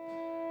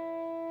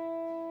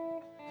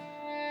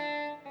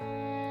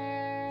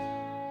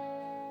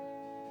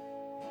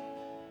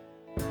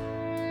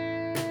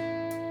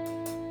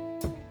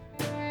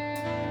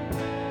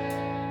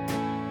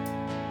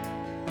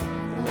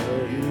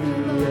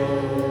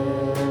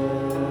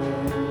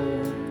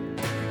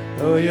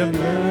Oh, your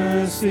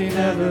mercy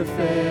never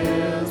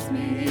fails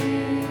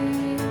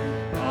me.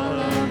 All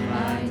of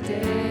my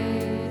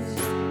days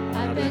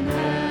I've been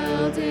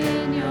held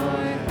in your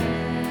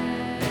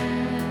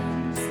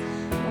hands.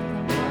 From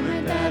the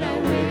moment that I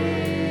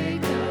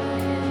wake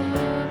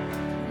up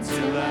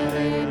until I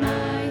lay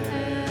my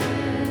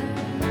head,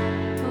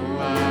 oh,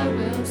 I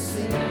will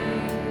sing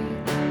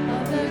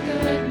of the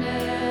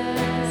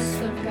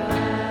goodness of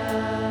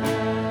God.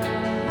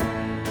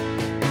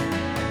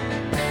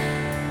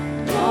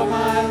 All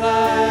my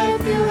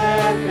life you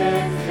have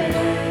been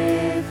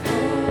faithful.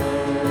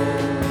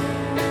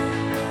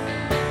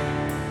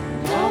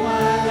 All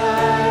my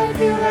life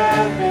you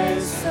have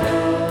been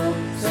so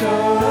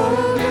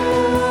good.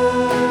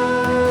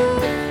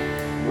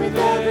 With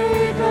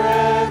every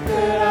breath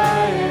that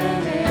I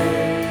am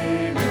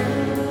able,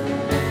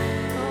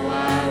 Oh,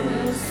 I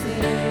will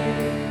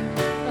sing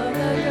of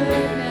the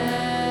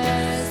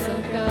goodness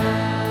of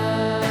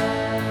God.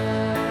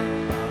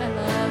 I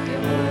love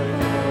your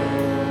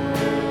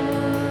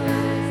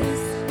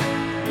voice.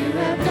 You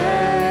have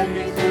led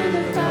me through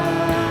the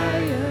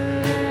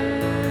fire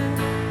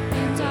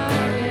in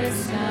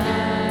darkest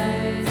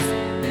nights.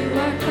 You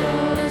are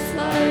close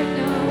like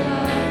no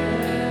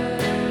other.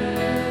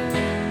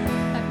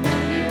 I've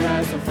known you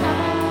as a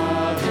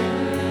father.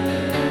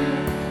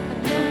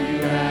 I've known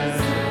you as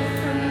a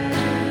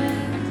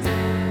friend,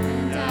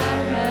 and I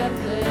have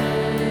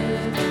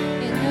lived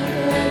in the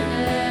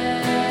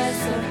goodness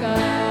of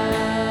God.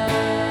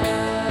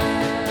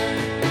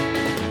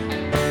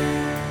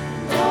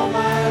 all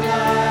my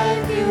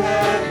life you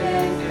have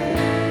been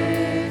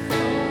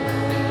faithful.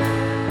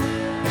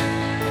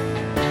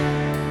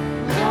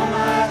 All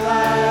my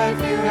life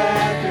you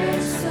have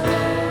been so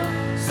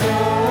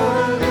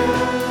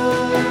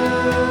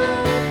good.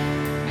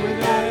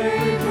 With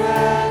every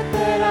breath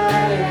that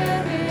I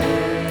am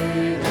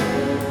able,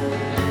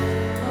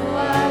 Oh, I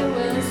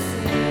will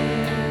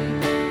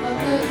sing of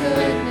the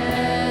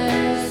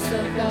goodness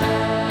of God.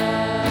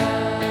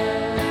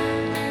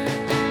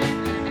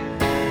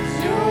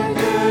 your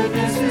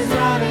goodness is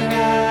running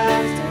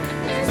after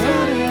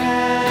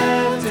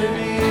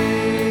me.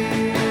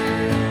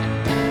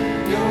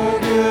 Your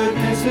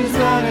goodness is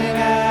running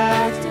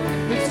after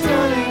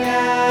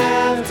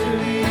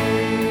me.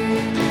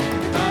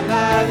 My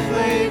life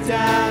laid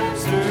down,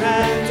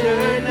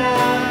 surrendered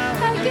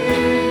now. I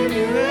give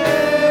you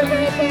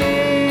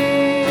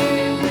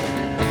everything.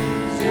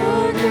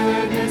 Your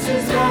goodness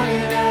is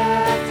running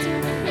after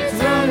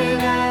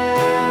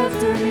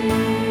me.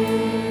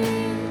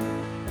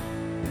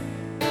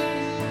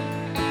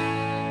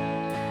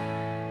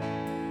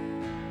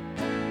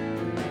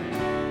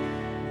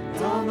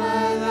 All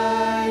my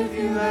life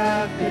you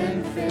have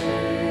been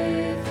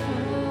faithful.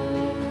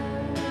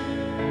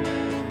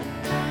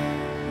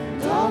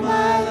 And all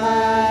my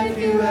life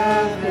you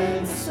have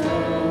been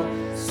so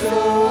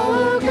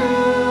good.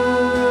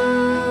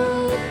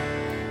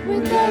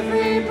 With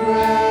every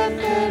breath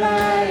that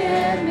I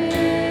am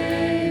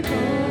able,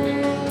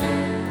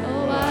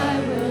 Oh, I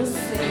will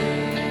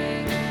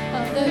sing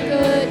of the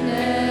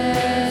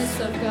goodness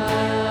of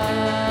God.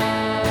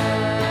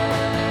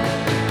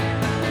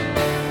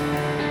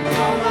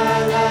 all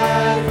my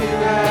life you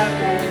have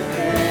been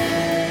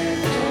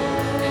faithful.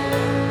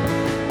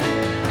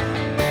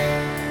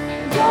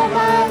 And all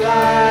my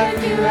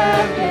life you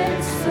have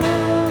been so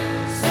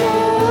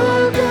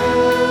good.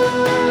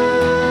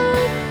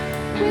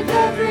 With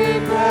every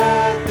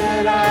breath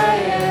that I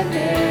am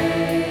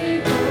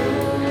able,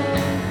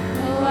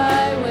 Oh,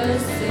 I will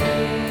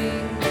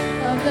sing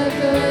of the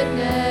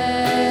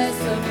goodness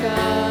of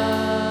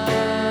God.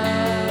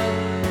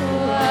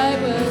 Oh, I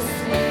will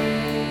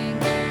sing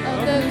of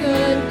the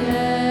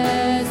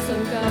goodness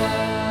of God.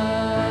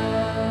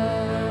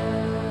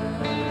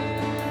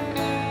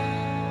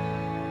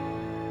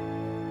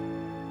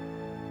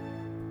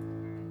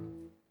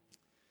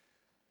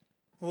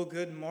 Well,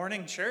 good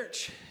morning,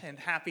 church, and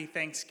happy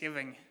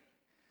Thanksgiving.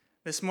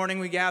 This morning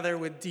we gather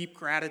with deep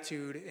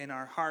gratitude in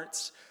our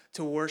hearts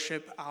to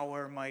worship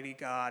our mighty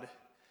God.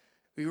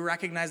 We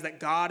recognize that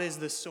God is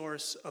the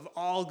source of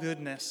all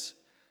goodness,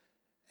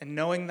 and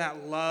knowing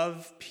that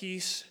love,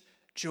 peace,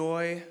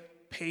 joy,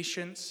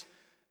 patience,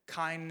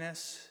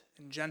 kindness,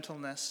 and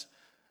gentleness,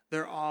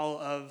 they're all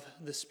of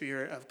the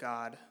Spirit of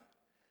God.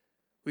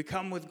 We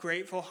come with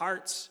grateful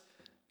hearts,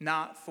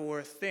 not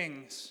for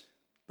things,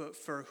 but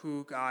for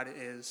who God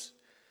is.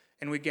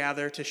 And we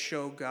gather to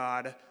show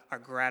God our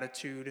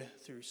gratitude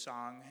through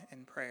song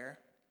and prayer.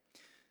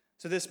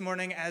 So this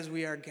morning, as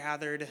we are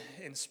gathered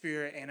in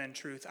spirit and in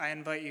truth, I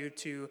invite you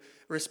to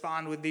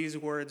respond with these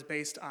words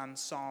based on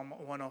Psalm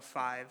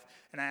 105.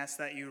 And I ask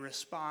that you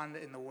respond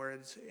in the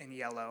words in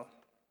yellow.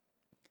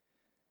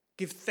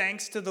 Give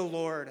thanks to the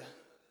Lord.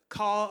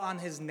 Call on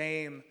his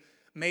name.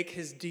 Make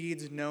his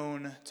deeds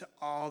known to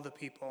all the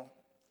people.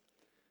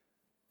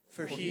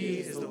 For he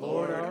is the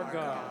Lord our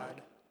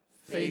God,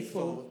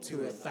 faithful to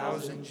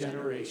 1,000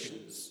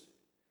 generations.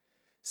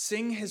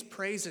 Sing his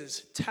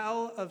praises,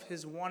 tell of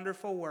his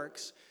wonderful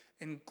works,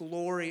 and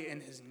glory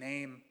in his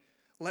name.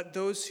 Let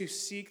those who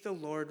seek the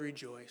Lord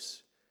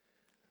rejoice.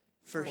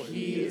 For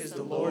He is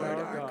the Lord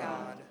our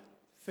God,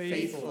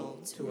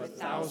 faithful to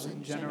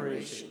 1,000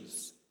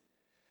 generations.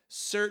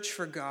 Search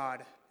for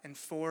God and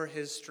for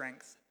his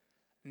strength.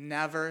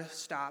 Never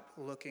stop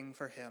looking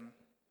for him.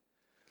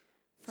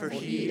 For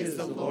he is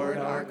the Lord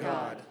our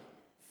God,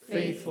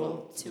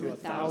 faithful to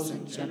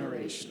 1,000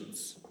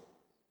 generations.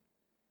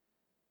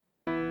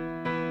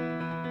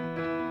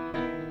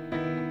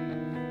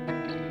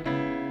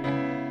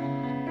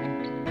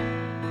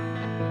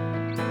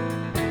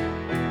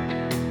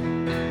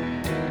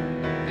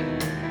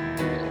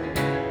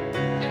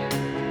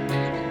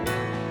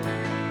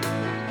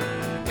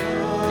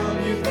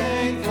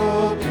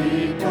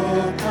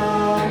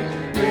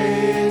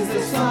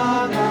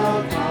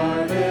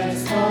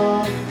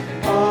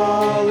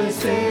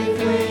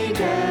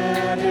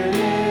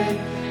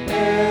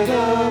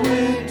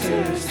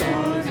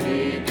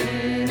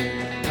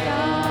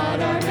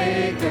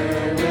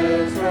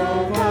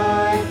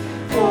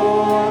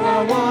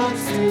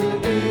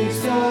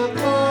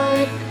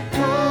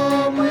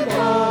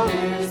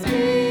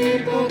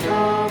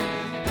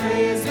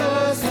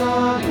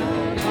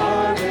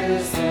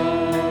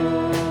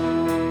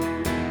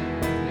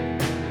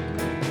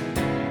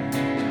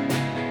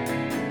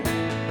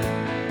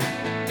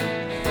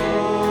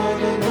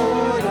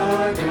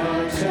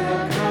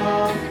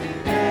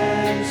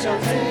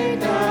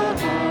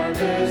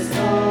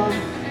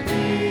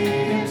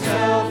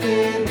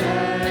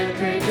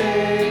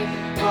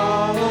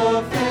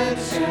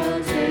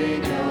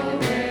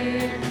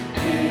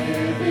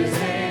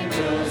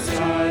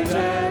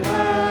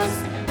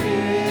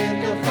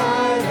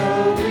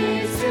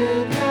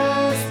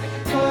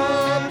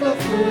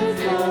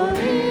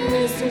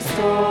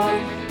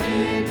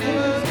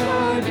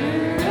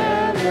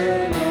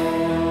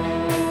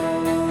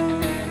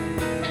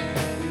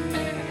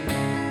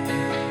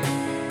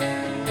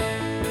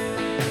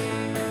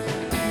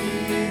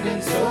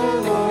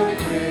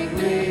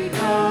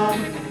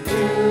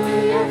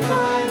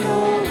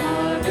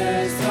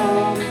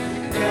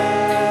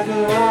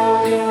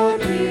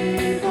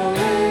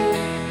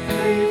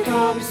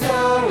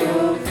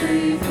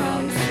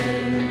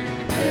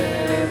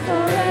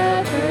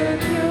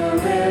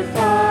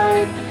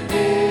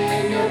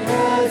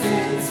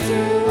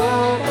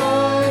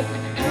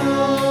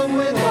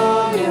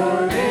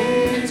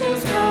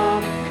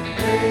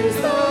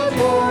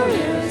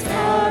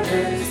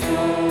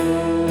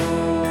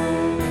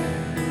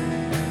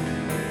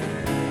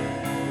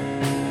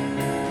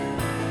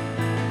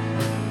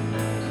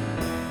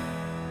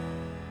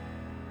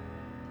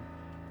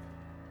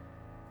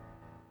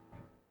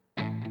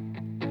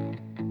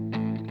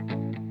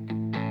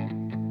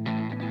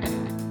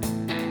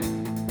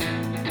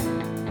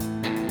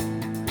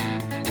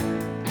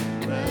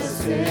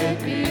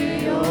 Blessed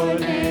be your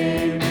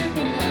name,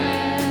 the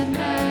land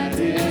that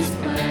is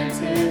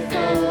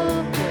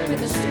plentiful, where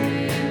the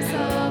streams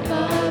of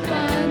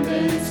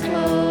abundance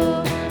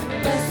flow.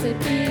 Blessed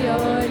be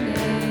your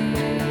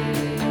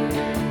name.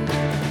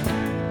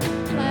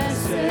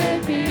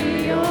 Blessed be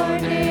your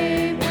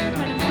name, when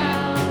I'm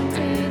found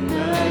in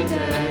the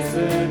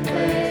desert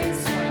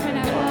place, when I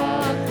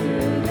walk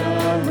through the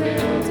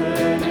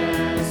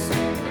wilderness.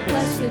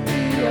 Blessed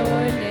be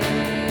your name.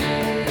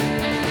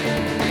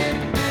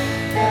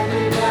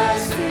 Every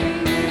blessing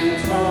you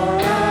pour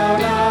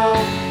out, I'll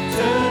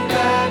turn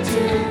back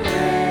to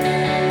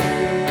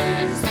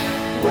praise.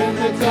 When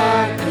the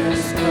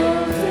darkness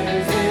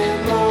closes in,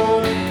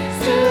 Lord,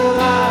 still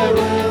I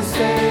will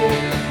say,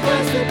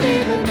 blessed be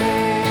the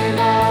name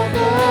of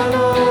the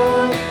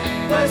Lord.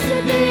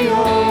 Blessed be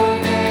your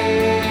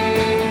name.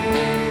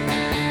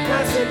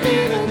 Blessed be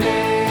the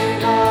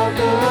name of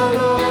the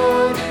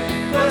Lord.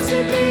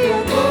 Blessed be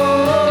your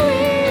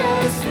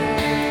glorious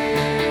name.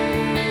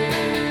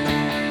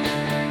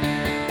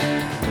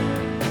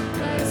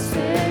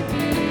 Blessed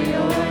be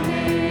your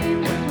name,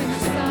 when the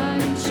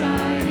sun's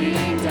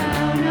shining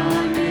down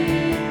on me,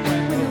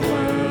 when the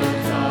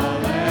world's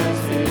all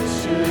as it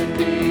should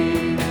be.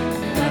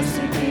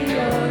 Blessed be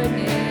your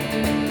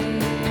name.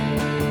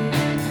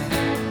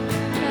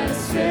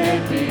 Blessed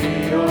be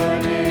your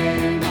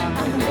name, on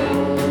the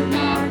road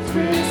marked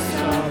with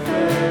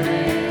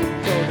suffering,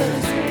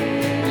 there's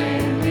gain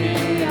in the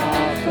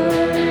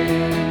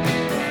offering.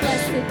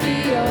 Blessed be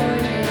your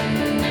name.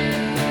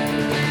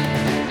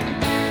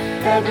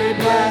 Every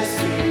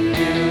blessing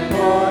you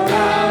pour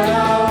out,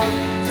 I'll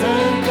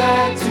turn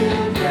back to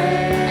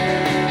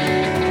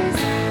praise.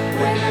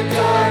 When the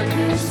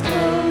darkness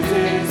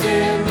closes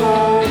in,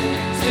 Lord,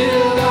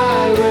 still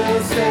I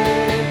will say,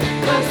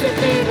 blessed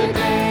be the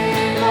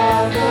name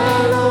of the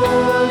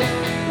Lord.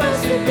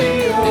 Blessed be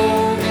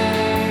your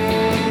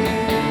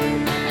name.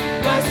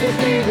 Blessed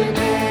be the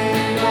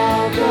name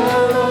of the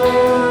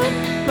Lord.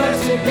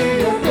 Blessed be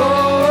your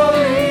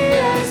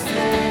glorious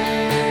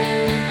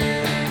name.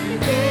 You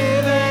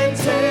give and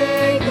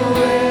take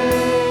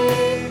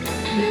away.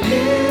 You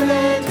give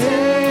and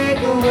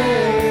take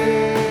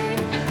away.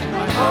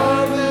 My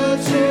heart will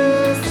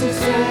choose to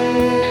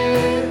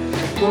say,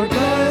 Lord,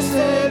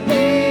 blessed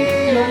be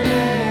your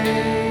name.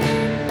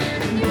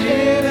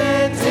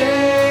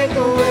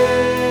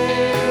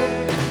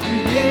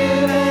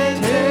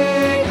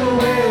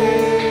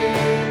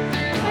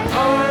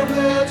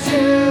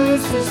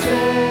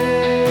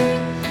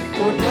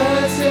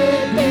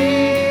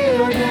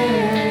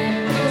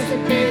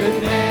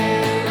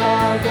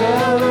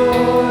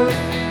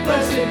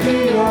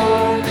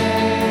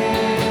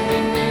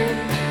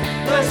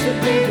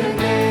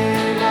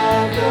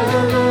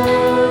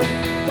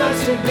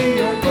 proclaiming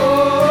your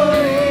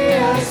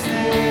glorious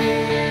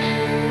name.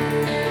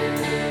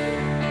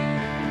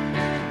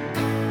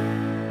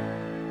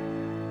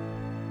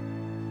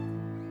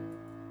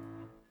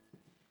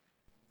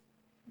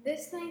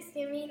 This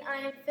Thanksgiving, I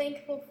am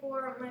thankful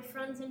for my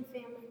friends and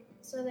family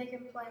so they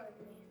can play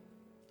with me.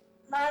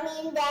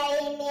 Mommy and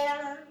Daddy,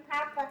 Mom and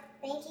Papa,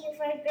 thank you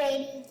for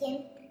Grady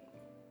and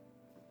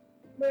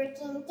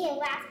working to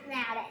last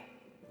night.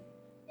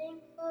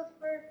 Thankful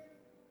for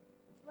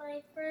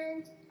my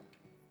friends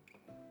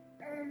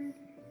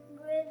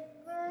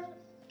River,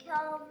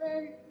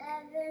 Calvin,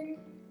 Evan,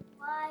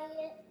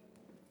 Wyatt,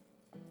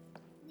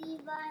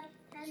 Levi,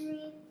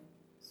 Henry,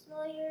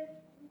 Sawyer,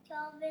 and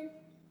Calvin,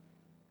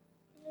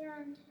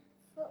 and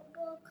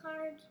football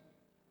cards,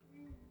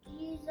 and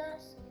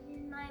Jesus,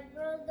 and my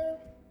brother,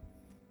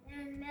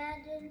 and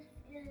Madden,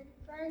 and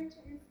friends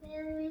and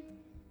family.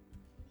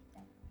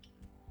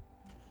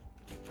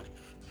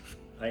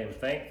 I am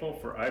thankful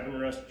for Ivan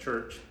Rust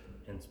Church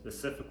and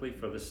specifically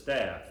for the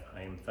staff.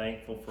 I am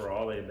thankful for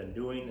all they have been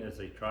doing as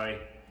they try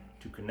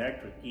to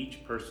connect with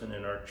each person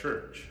in our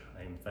church.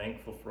 I am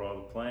thankful for all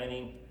the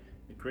planning,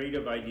 the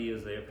creative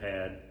ideas they have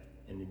had,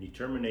 and the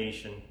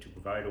determination to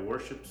provide a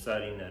worship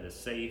setting that is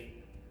safe,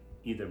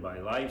 either by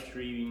live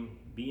streaming,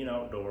 being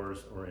outdoors,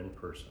 or in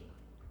person.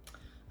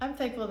 I'm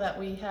thankful that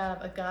we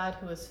have a God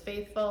who is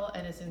faithful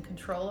and is in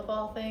control of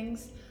all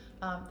things.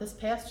 This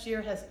past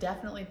year has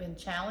definitely been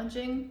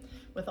challenging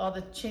with all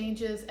the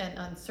changes and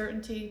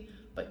uncertainty,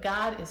 but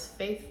God is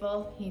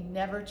faithful. He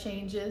never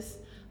changes.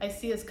 I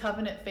see his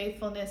covenant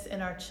faithfulness in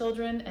our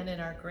children and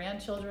in our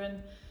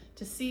grandchildren.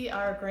 To see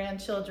our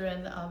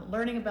grandchildren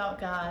learning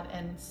about God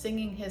and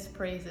singing his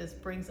praises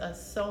brings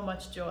us so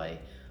much joy.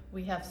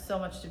 We have so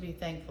much to be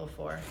thankful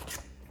for.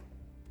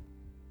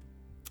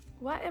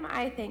 What am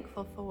I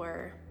thankful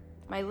for?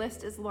 My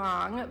list is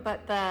long,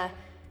 but the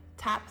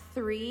top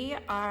 3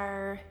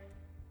 are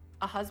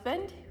a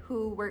husband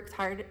who works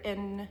hard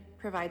and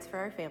provides for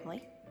our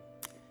family,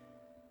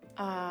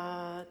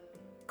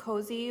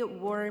 cozy,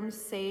 warm,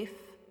 safe,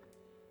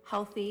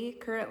 healthy,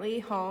 currently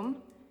home,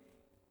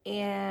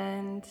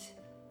 and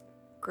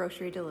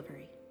grocery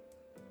delivery.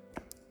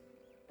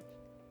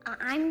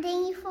 I'm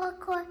thankful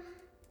for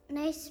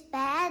nice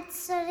beds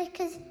so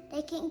because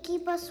they can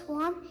keep us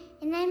warm,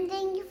 and I'm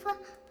thankful for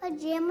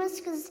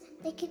pajamas because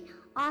they can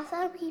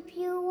also keep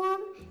you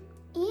warm,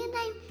 and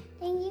I'm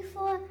thankful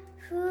for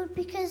food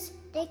because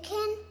they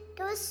can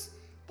give us,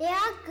 they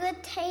are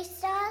good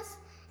taste to us.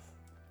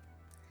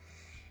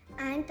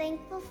 I'm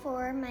thankful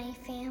for my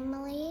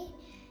family,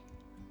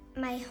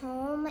 my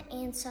home,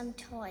 and some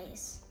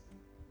toys.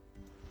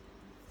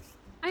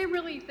 I am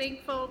really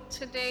thankful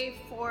today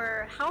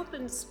for health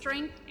and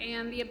strength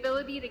and the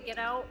ability to get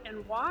out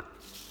and walk.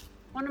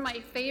 One of my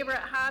favorite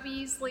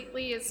hobbies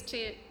lately is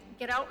to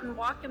get out and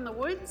walk in the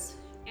woods,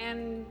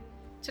 and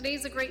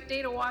today's a great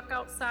day to walk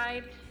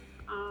outside.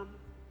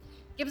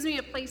 Gives me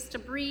a place to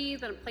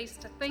breathe and a place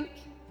to think.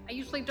 I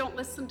usually don't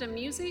listen to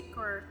music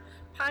or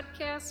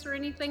podcasts or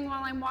anything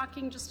while I'm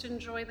walking, just to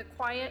enjoy the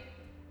quiet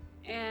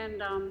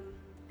and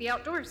the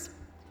outdoors.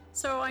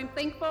 So I'm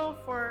thankful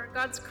for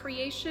God's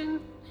creation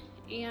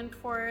and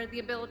for the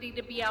ability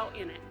to be out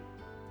in it.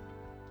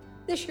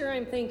 This year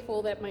I'm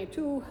thankful that my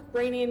 2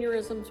 brain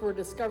aneurysms were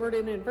discovered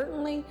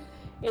inadvertently,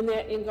 and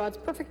that in God's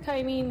perfect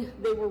timing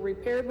they were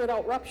repaired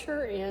without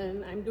rupture,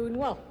 and I'm doing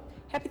well.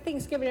 Happy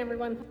Thanksgiving,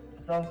 everyone.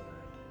 So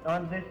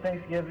on this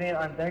Thanksgiving,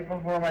 I'm thankful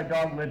for my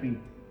dog Libby.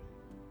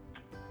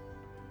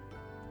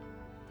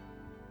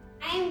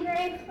 I'm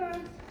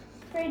grateful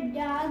for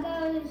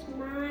doggos,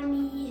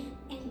 mommy,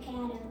 and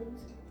cattos.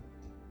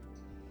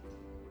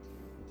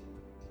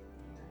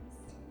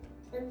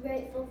 I'm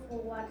grateful for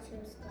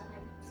watching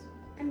skies.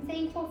 I'm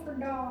thankful for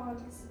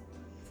dogs.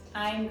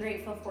 I'm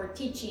grateful for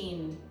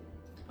teaching.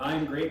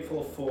 I'm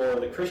grateful for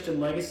the Christian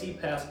legacy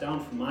passed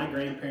down from my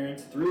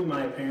grandparents through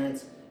my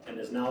parents and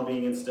is now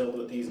being instilled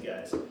with these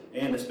guys.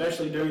 And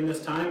especially during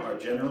this time, our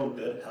general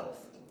good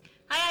health.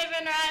 Hi,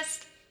 Ivan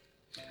Rust.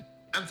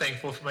 I'm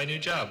thankful for my new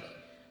job.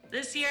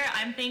 This year,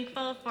 I'm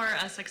thankful for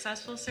a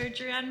successful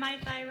surgery on my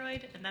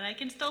thyroid and that I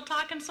can still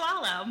talk and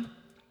swallow.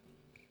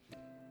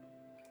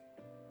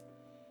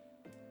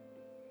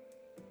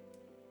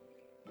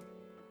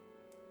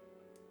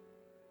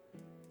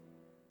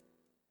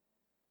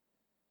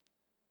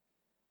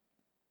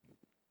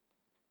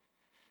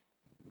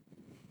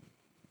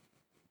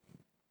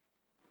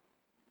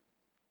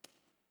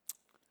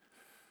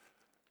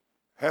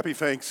 Happy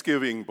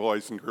Thanksgiving,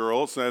 boys and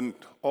girls, and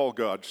all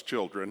God's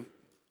children.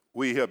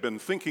 We have been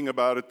thinking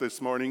about it this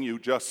morning. You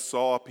just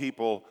saw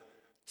people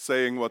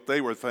saying what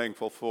they were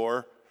thankful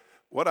for.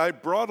 What I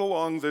brought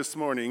along this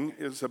morning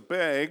is a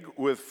bag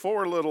with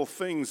 4 little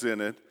things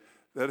in it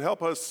that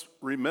help us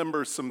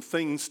remember some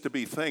things to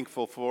be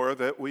thankful for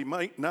that we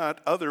might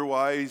not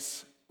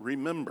otherwise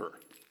remember.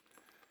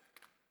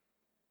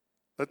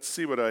 Let's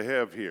see what I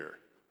have here.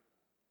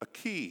 A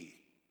key.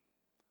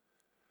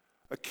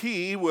 A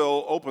key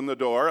will open the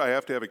door. I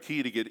have to have a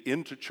key to get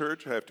into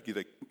church. I have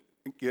to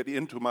get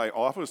into my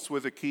office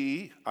with a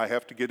key. I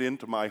have to get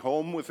into my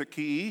home with a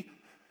key.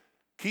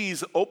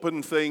 Keys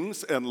open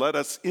things and let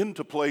us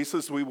into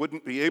places we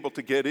wouldn't be able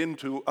to get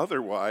into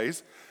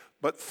otherwise.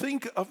 But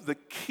think of the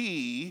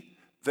key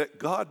that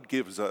God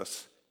gives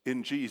us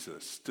in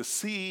Jesus to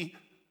see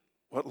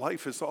what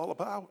life is all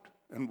about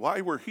and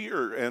why we're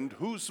here and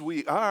whose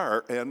we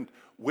are and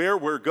where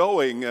we're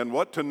going and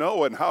what to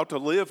know and how to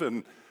live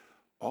and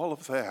all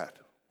of that,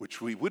 which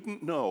we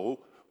wouldn't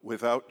know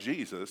without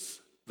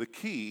Jesus, the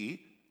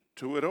key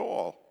to it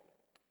all.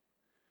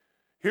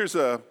 Here's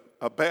a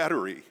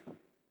battery.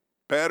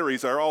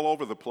 Batteries are all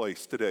over the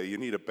place today. You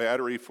need a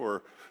battery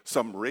for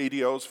some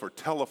radios, for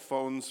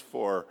telephones,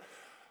 for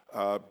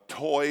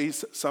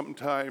toys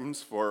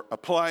sometimes, for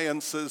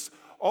appliances.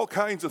 All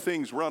kinds of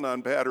things run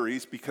on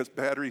batteries because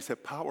batteries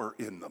have power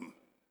in them.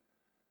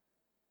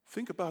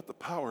 Think about the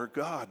power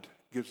God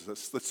gives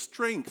us, the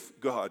strength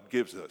God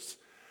gives us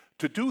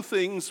to do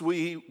things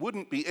we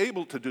wouldn't be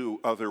able to do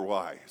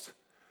otherwise,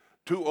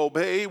 to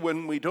obey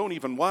when we don't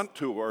even want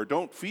to or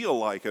don't feel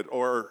like it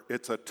or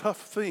it's a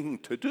tough thing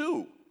to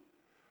do.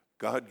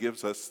 God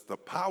gives us the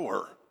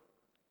power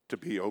to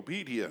be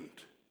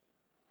obedient.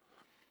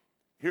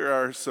 Here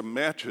are some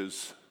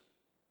matches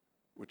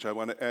which I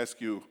want to ask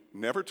you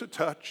never to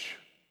touch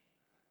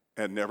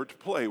and never to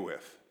play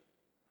with.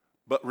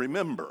 But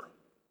remember,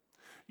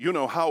 you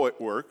know how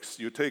it works.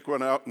 You take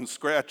one out and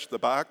scratch the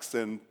box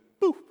and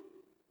poof,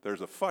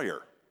 there's a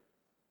fire.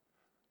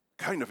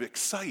 Kind of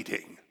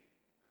exciting.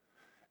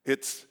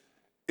 It's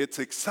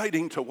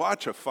exciting to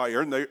watch a fire.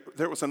 And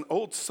there was an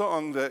old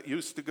song that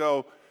used to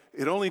go,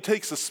 "It only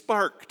takes a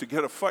spark to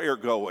get a fire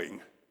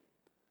going."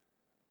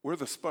 We're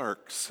the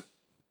sparks.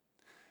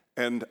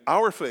 And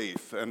our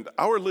faith and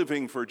our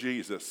living for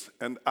Jesus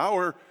and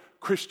our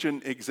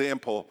Christian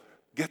example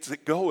gets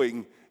it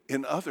going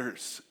in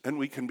others. And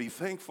we can be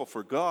thankful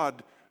for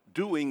God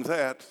doing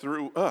that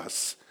through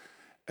us.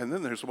 And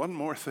then there's one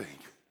more thing.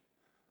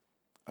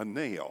 A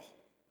nail.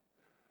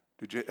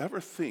 Did you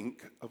ever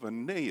think of a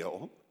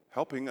nail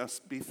helping us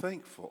be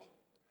thankful?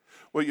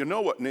 Well, you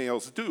know what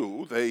nails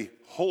do. They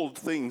hold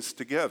things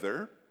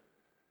together.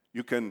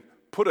 You can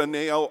put a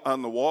nail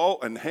on the wall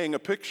and hang a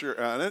picture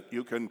on it.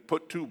 You can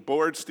put two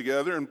boards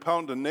together and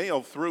pound a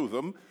nail through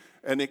them,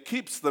 and it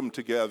keeps them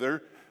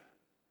together.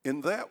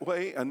 In that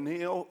way, a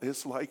nail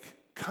is like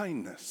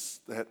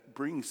kindness that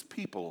brings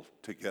people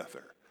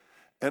together,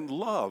 and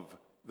love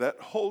that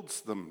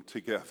holds them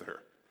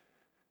together.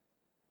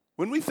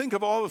 When we think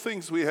of all the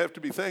things we have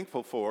to be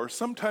thankful for,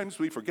 sometimes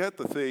we forget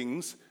the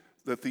things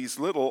that these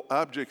little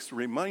objects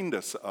remind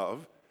us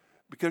of,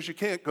 because you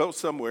can't go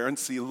somewhere and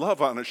see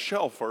love on a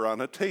shelf or on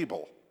a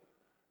table.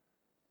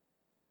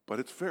 But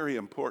it's very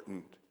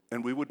important,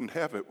 and we wouldn't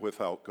have it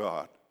without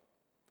God.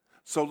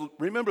 So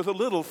remember the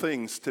little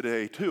things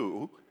today,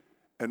 too,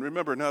 and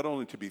remember not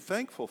only to be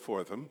thankful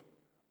for them,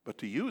 but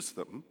to use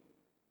them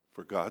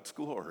for God's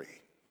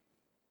glory.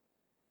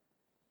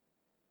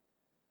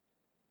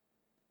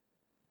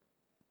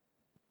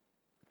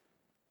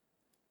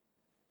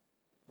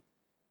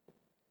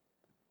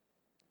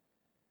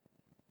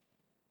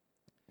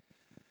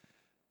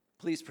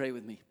 Please pray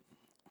with me.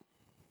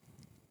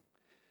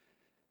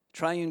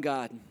 Triune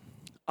God,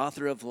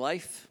 author of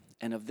life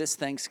and of this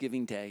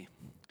Thanksgiving Day,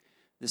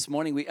 this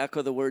morning we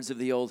echo the words of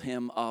the old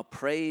hymn, "All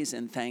praise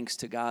and thanks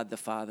to God the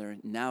Father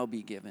now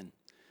be given.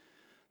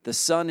 The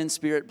Son and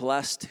Spirit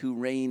blessed who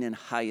reign in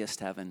highest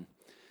heaven.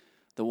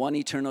 The one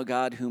eternal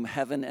God whom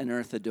heaven and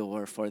earth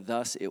adore, for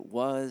thus it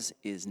was,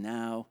 is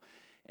now,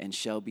 and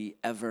shall be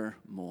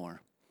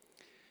evermore."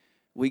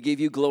 We give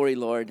you glory,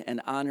 Lord,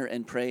 and honor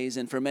and praise,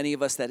 and for many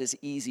of us that is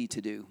easy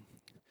to do.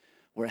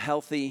 We're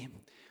healthy,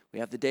 we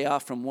have the day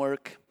off from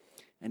work,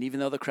 and even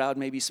though the crowd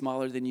may be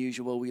smaller than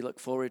usual, we look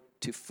forward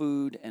to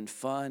food and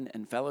fun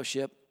and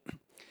fellowship,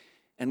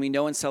 and we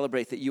know and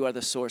celebrate that you are the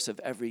source of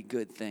every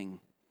good thing.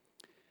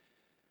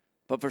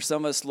 But for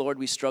some of us, Lord,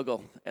 we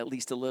struggle at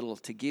least a little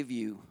to give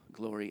you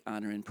glory,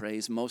 honor, and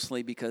praise,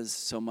 mostly because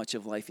so much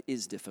of life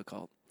is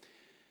difficult.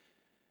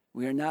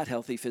 We are not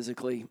healthy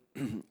physically,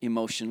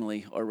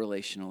 emotionally, or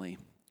relationally.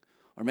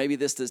 Or maybe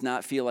this does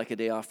not feel like a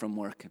day off from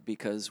work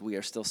because we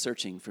are still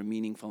searching for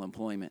meaningful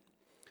employment.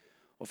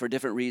 Or for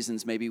different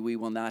reasons, maybe we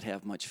will not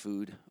have much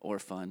food or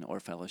fun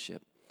or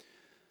fellowship.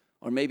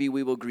 Or maybe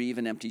we will grieve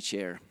an empty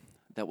chair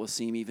that will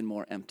seem even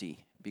more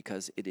empty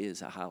because it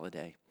is a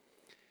holiday.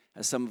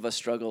 As some of us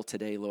struggle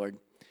today, Lord,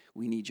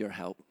 we need your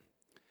help.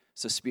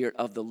 So Spirit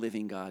of the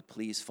living God,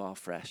 please fall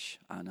fresh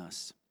on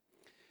us.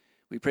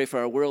 We pray for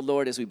our world,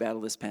 Lord, as we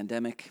battle this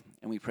pandemic,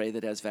 and we pray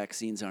that as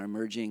vaccines are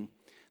emerging,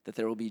 that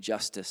there will be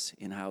justice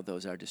in how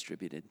those are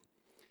distributed,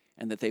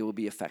 and that they will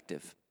be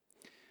effective.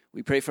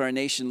 We pray for our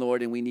nation,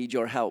 Lord, and we need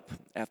your help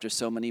after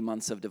so many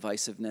months of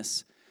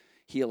divisiveness.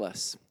 Heal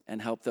us and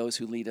help those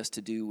who lead us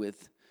to do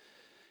with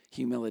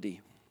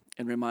humility,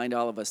 and remind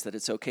all of us that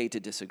it's okay to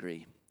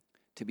disagree,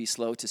 to be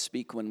slow to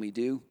speak when we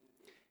do,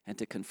 and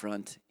to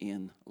confront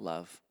in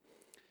love.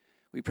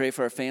 We pray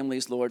for our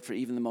families, Lord, for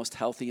even the most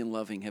healthy and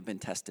loving have been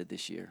tested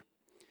this year.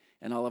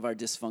 And all of our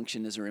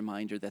dysfunction is a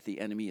reminder that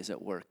the enemy is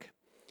at work.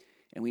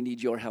 And we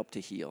need your help to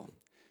heal,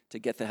 to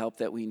get the help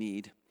that we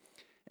need,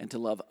 and to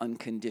love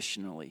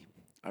unconditionally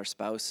our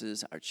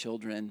spouses, our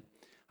children,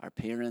 our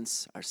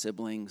parents, our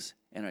siblings,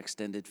 and our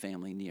extended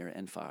family near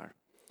and far,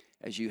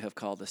 as you have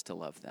called us to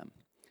love them.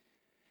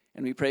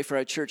 And we pray for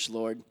our church,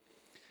 Lord,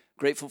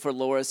 grateful for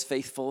Laura's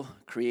faithful,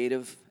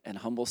 creative, and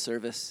humble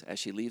service as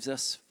she leaves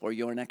us for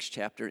your next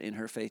chapter in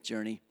her faith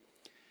journey,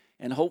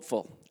 and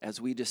hopeful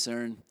as we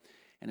discern,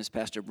 and as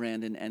Pastor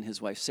Brandon and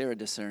his wife Sarah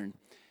discern,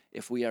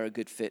 if we are a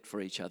good fit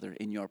for each other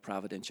in your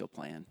providential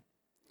plan.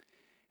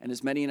 And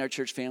as many in our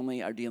church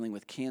family are dealing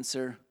with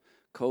cancer,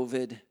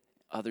 COVID,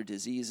 other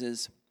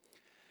diseases,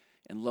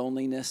 and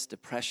loneliness,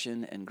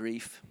 depression, and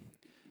grief,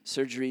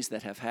 surgeries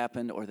that have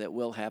happened or that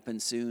will happen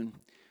soon,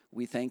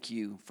 we thank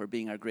you for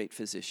being our great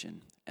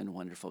physician and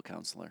wonderful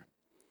counselor.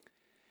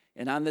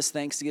 And on this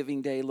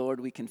Thanksgiving Day, Lord,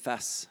 we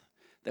confess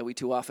that we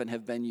too often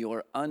have been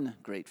your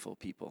ungrateful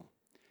people,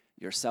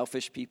 your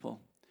selfish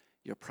people,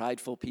 your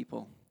prideful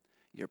people,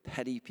 your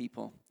petty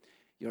people,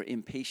 your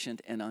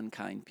impatient and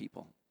unkind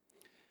people.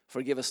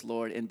 Forgive us,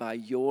 Lord, and by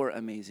your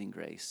amazing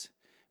grace,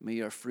 may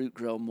your fruit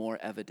grow more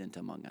evident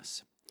among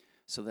us,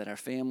 so that our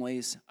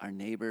families, our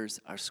neighbors,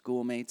 our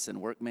schoolmates and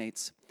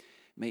workmates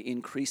may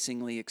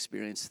increasingly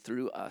experience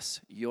through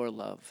us your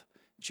love,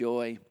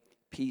 joy,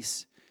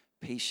 peace,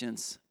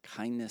 patience,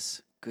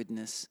 kindness,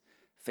 goodness,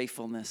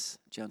 faithfulness,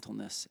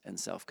 gentleness, and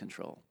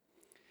self-control.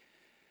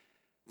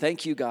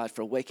 Thank you, God,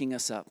 for waking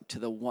us up to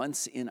the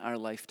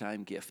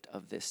once-in-our-lifetime gift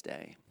of this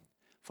day,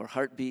 for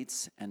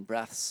heartbeats and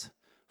breaths,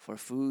 for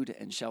food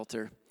and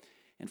shelter,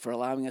 and for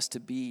allowing us to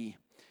be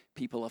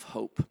people of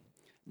hope,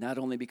 not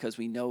only because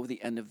we know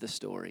the end of the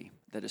story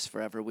that is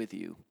forever with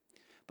you,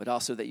 but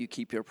also that you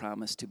keep your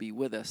promise to be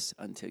with us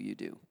until you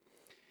do.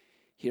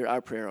 Hear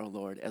our prayer, O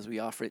Lord, as we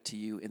offer it to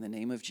you in the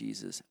name of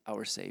Jesus,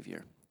 our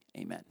Savior.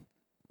 Amen.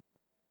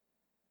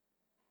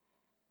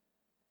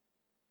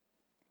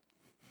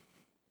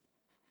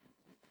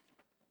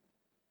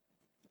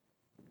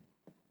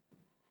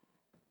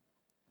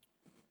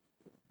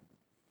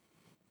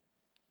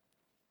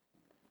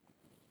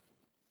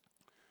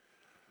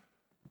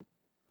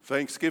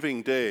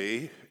 Thanksgiving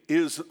Day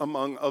is,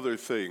 among other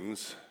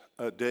things,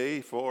 a day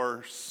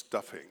for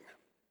stuffing.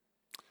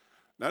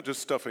 Not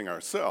just stuffing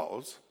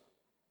ourselves,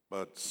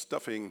 but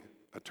stuffing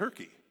a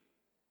turkey.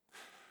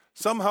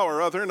 Somehow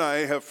or other, and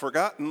I have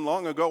forgotten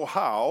long ago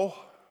how,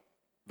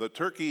 the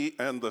turkey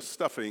and the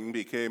stuffing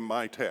became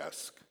my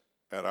task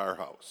at our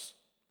house.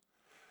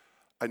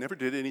 I never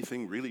did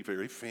anything really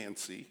very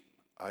fancy.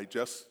 I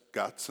just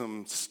got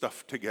some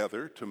stuff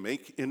together to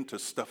make into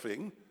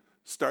stuffing,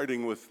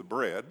 starting with the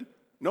bread.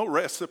 No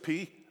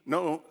recipe,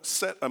 no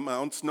set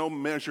amounts, no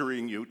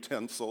measuring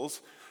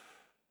utensils.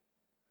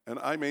 And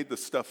I made the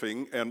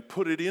stuffing and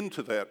put it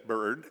into that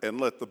bird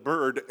and let the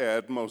bird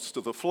add most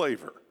of the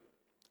flavor.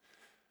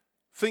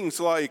 Things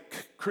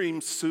like cream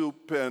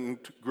soup and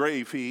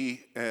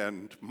gravy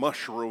and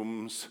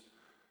mushrooms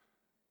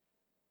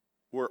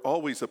were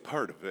always a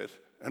part of it.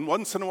 And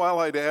once in a while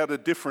I'd add a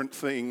different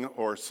thing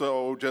or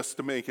so just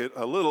to make it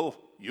a little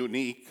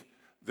unique.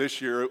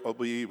 This year it will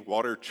be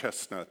water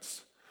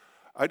chestnuts.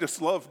 I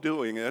just love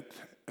doing it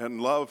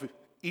and love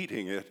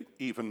eating it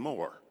even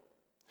more.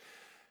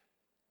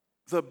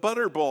 The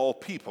Butterball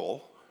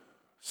people,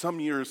 some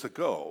years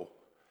ago,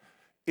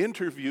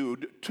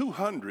 interviewed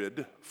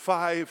 200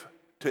 5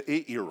 to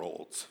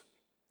 8-year-olds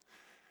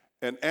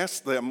and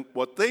asked them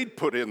what they'd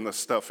put in the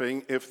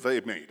stuffing if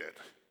they made it.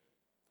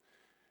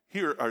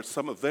 Here are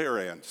some of their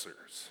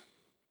answers.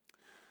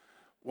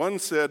 One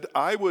said,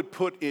 I would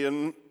put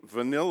in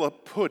vanilla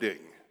pudding,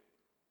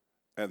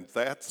 and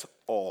that's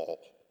all.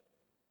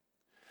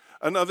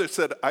 Another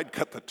said, I'd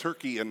cut the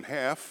turkey in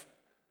half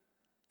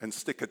and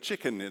stick a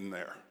chicken in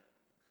there.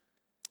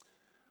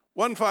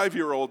 One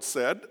 5-year-old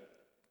said,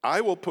 I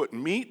will put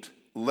meat,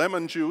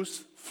 lemon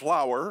juice,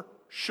 flour,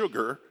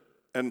 sugar,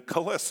 and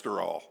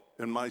cholesterol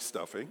in my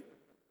stuffing.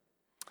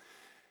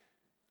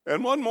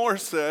 And one more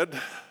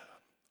said,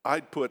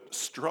 I'd put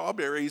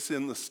strawberries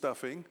in the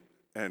stuffing,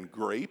 and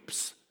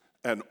grapes,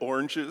 and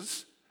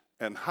oranges,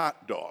 and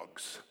hot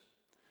dogs.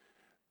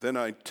 Then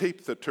I'd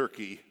tape the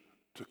turkey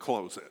to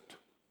close it.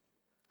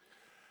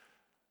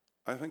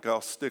 I think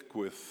I'll stick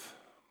with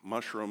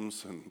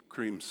mushrooms and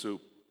cream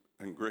soup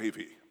and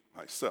gravy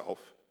myself.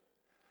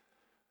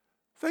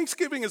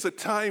 Thanksgiving is a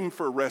time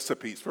for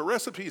recipes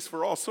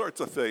for all sorts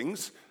of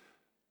things,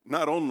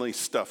 not only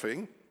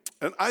stuffing.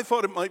 And I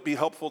thought it might be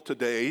helpful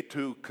today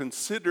to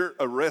consider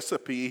a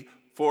recipe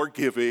for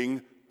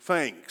giving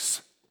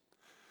thanks.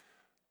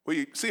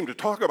 We seem to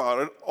talk about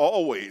it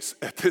always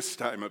at this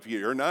time of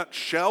year, not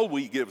shall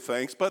we give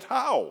thanks, but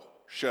how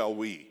shall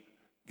we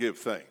give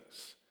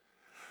thanks?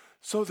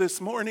 So this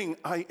morning,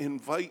 I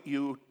invite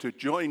you to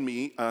join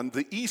me on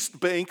the east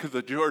bank of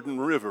the Jordan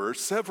River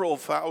several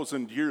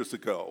thousand years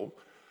ago,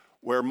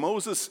 where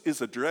Moses is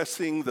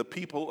addressing the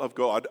people of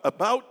God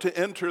about to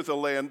enter the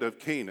land of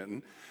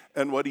Canaan,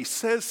 and what he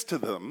says to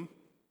them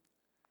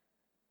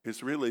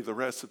is really the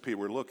recipe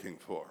we're looking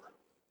for.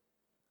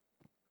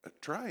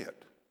 Try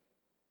it.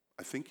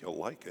 I think you'll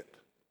like it.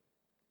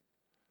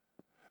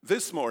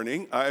 This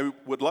morning, I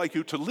would like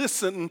you to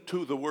listen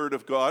to the Word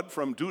of God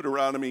from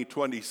Deuteronomy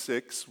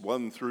 26,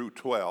 1 through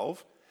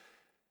 12,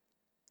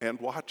 and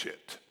watch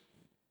it.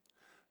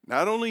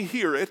 Not only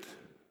hear it,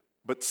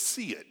 but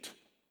see it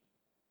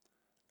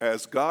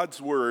as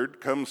God's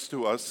Word comes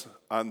to us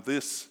on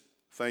this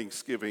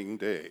Thanksgiving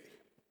Day.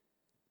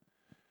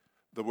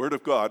 The Word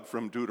of God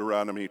from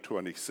Deuteronomy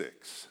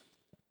 26.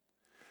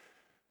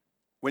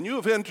 When you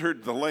have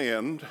entered the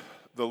land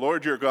the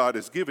Lord your God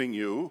is giving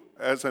you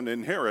as an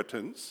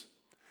inheritance,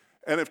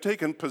 and have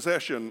taken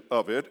possession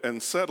of it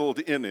and settled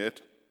in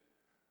it,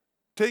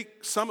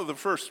 take some of the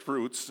first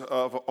fruits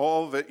of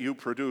all that you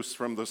produce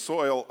from the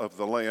soil of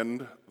the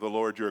land the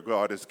Lord your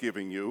God is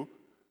giving you,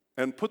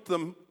 and put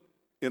them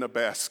in a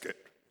basket.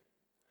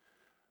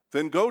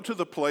 Then go to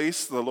the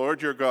place the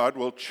Lord your God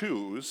will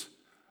choose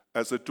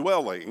as a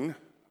dwelling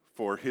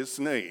for his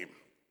name.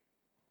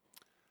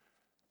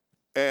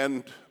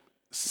 And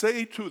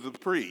say to the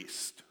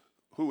priest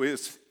who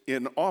is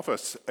in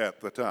office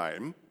at the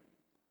time,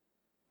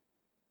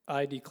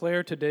 I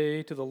declare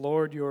today to the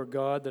Lord your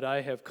God that I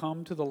have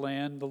come to the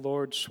land the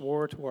Lord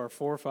swore to our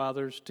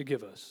forefathers to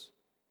give us.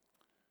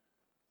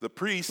 The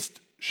priest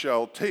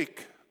shall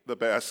take the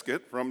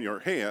basket from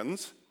your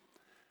hands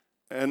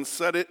and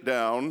set it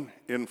down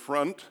in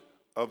front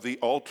of the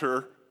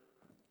altar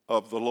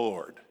of the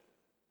Lord.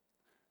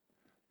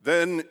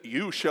 Then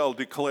you shall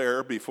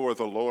declare before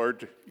the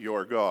Lord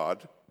your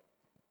God,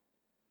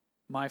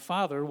 My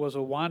father was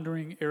a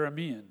wandering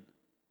Aramean,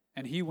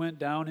 and he went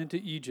down into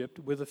Egypt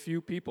with a few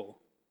people,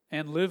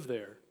 and lived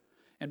there,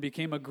 and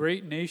became a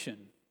great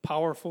nation,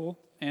 powerful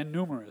and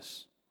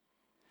numerous.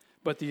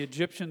 But the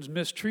Egyptians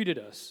mistreated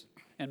us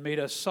and made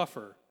us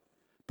suffer,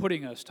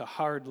 putting us to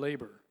hard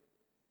labor.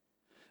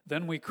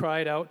 Then we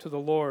cried out to the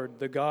Lord,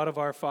 the God of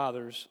our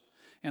fathers,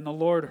 and the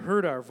Lord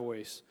heard our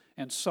voice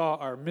and saw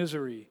our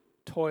misery,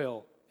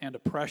 toil, and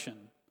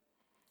oppression.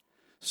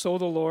 So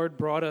the Lord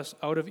brought us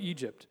out of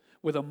Egypt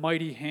with a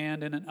mighty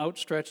hand and an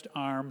outstretched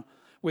arm,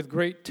 with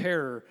great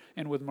terror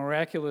and with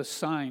miraculous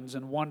signs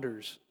and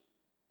wonders.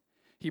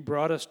 He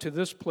brought us to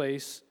this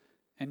place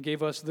and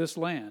gave us this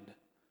land,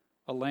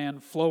 a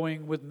land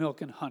flowing with milk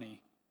and honey.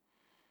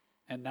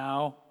 And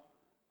now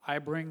I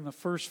bring the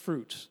first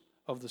fruits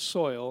of the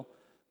soil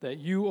that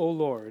you, O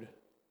Lord,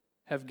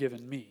 have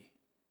given me.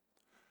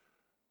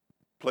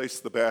 Place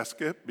the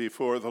basket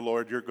before the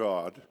Lord your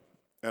God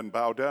and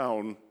bow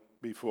down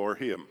before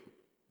him.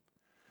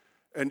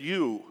 And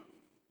you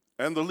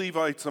and the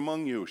Levites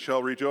among you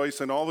shall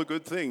rejoice in all the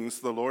good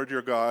things the Lord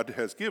your God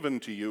has given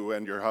to you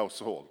and your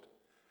household.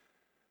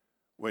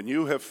 When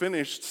you have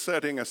finished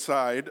setting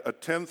aside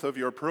 1/10 of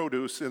your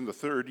produce in the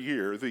 3rd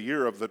year, the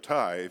year of the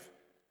tithe,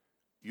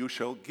 you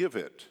shall give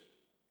it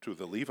to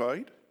the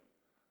Levite,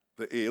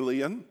 the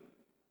alien,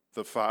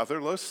 the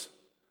fatherless,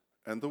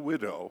 and the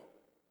widow,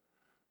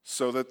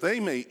 so that they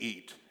may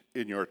eat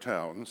in your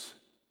towns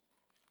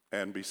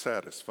and be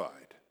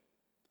satisfied.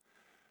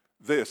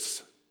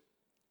 This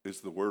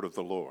is the word of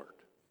the Lord.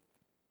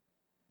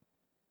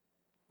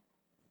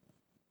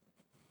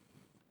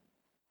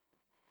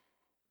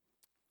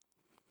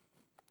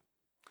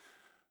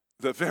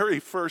 The very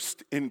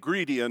first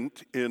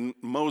ingredient in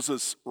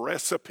Moses'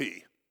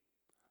 recipe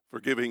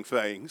for giving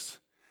thanks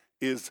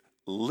is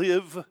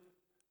live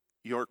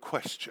your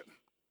question.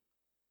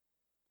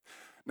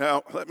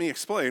 Now, let me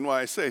explain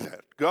why I say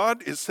that.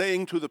 God is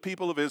saying to the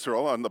people of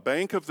Israel on the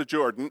bank of the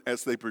Jordan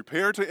as they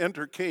prepare to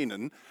enter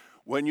Canaan,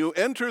 when you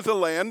enter the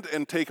land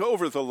and take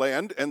over the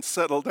land and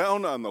settle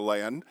down on the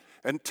land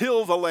and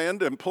till the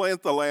land and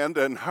plant the land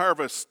and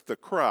harvest the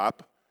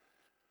crop,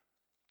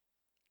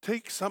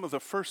 take some of the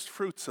first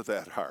fruits of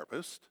that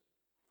harvest,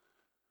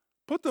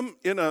 put them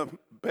in a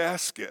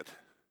basket,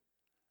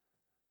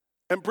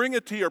 and bring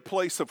it to your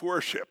place of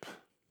worship.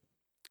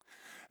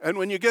 And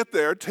when you get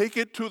there, take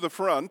it to the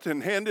front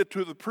and hand it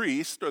to the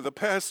priest or the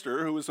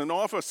pastor who was in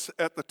office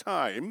at the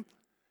time.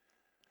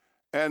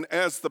 And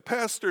as the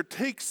pastor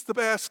takes the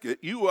basket,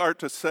 you are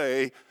to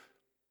say,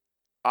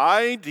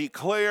 I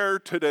declare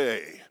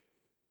today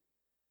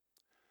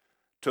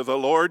to the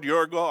Lord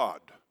your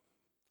God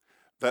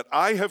that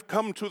I have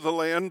come to the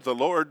land the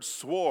Lord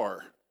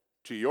swore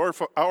to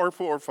our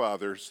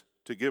forefathers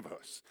to give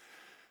us.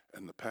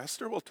 And the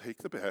pastor will take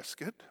the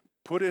basket,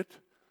 put it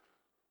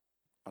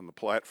on the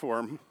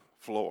platform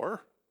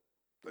floor,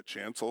 the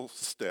chancel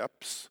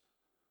steps,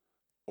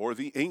 or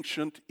the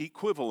ancient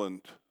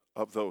equivalent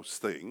of those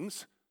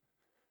things,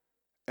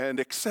 and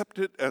accept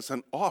it as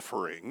an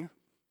offering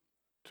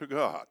to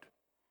God.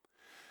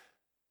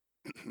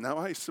 Now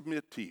I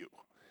submit to you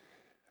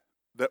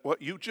that what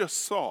you just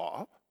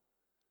saw,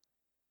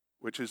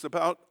 which is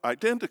about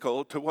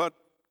identical to what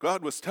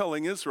God was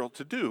telling Israel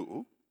to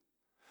do,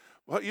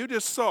 what you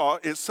just saw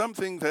is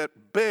something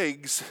that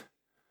begs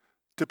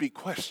to be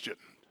questioned.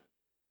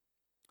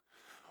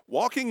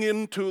 Walking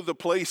into the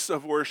place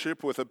of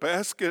worship with a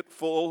basket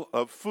full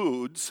of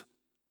foods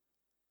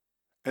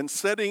and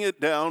setting it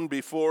down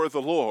before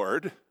the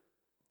Lord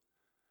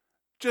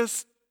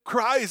just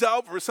cries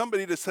out for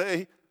somebody to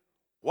say,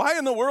 why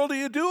in the world are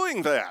you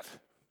doing that?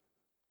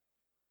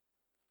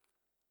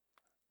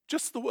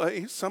 just the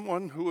way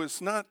someone who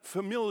is not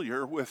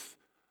familiar with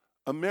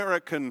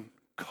American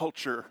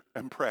culture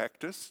and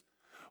practice,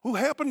 who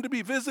happened to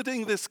be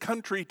visiting this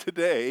country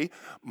today,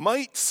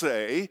 might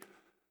say,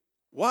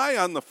 why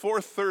on the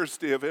fourth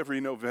Thursday of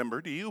every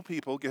November do you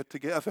people get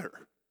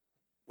together,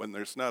 when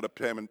there's not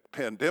a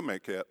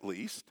pandemic at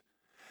least,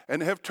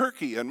 and have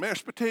turkey and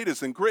mashed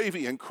potatoes and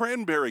gravy and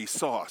cranberry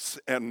sauce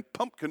and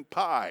pumpkin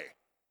pie?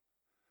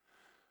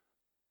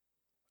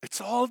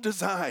 It's all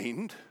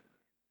designed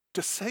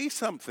to say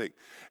something.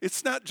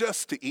 It's not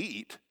just to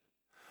eat.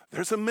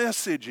 There's a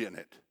message in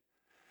it.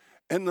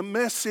 And the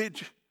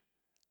message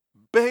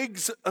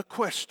begs a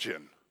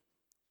question.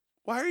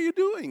 Why are you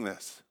doing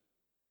this?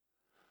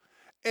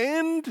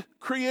 And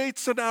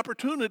creates an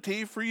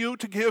opportunity for you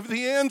to give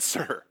the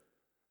answer.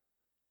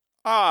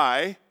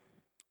 I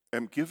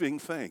am giving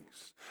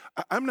thanks.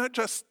 I'm not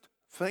just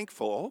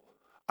thankful,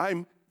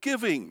 I'm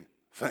giving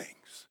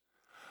thanks.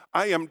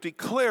 I am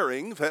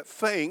declaring that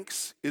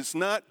thanks is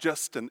not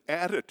just an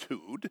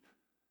attitude,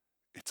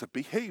 it's a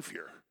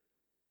behavior.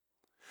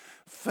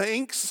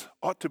 Thanks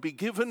ought to be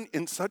given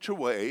in such a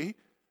way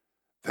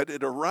that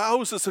it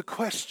arouses a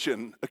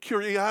question, a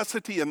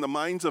curiosity in the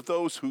minds of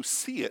those who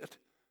see it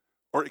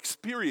or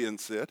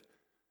experience it,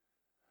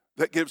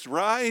 that gives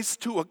rise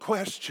to a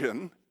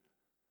question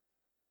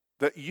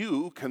that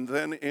you can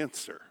then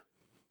answer.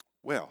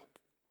 Well,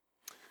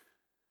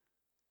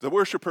 the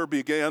worshiper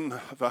began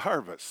the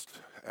harvest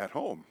at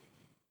home,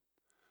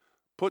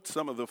 put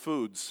some of the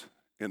foods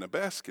in a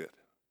basket,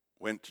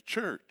 went to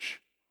church,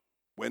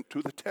 went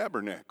to the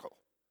tabernacle.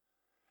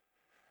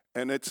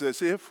 And it's as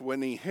if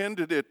when he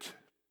handed it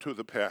to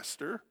the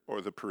pastor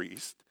or the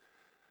priest,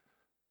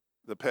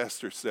 the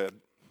pastor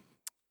said,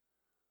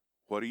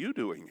 "What are you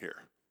doing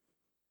here?"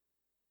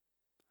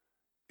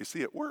 You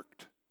see, it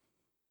worked.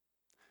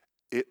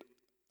 It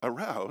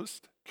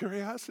aroused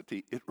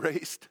curiosity. It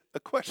raised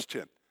a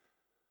question.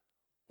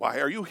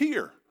 Why are you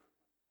here?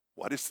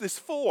 What is this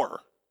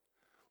for?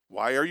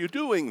 Why are you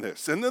doing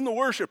this? And then the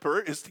worshiper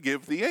is to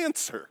give the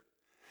answer.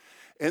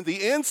 And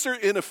the answer,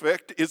 in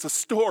effect, is a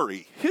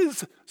story,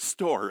 his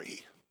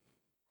story,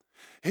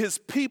 his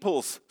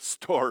people's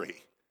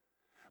story,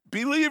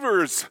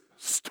 believers'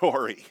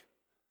 story.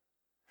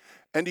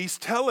 And he's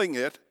telling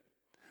it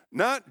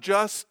not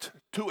just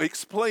to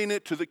explain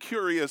it to the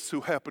curious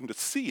who happen to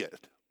see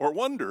it or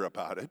wonder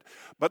about it,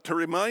 but to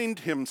remind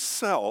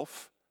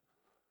himself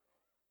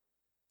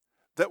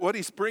that what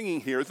he's bringing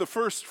here, the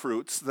first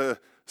fruits, the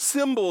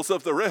symbols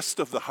of the rest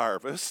of the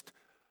harvest,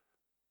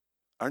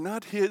 are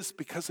not his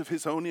because of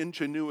his own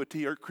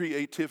ingenuity or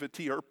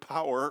creativity or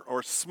power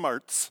or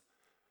smarts,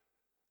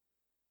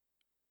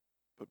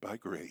 but by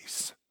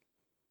grace.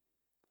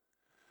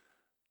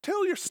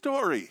 Tell your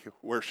story,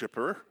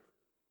 worshiper,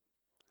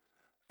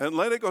 and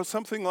let it go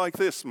something like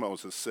this,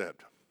 Moses said.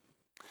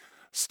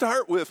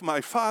 Start with,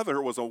 my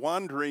father was a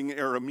wandering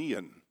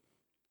Aramean.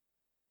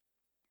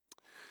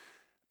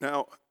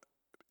 Now,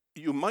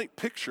 you might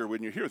picture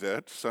when you hear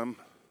that some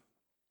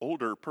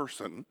older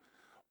person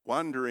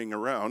wandering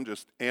around,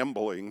 just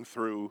ambling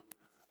through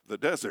the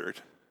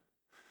desert.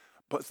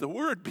 But the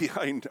word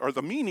behind, or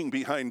the meaning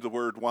behind the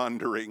word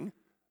wandering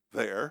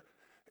there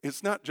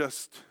is not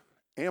just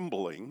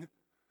ambling,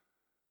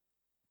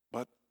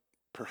 but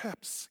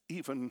perhaps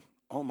even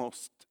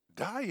almost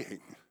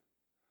dying.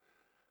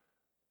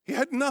 He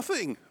had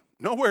nothing,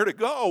 nowhere to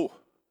go,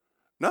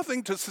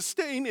 nothing to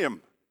sustain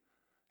him.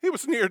 He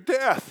was near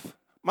death.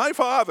 My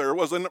father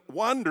was a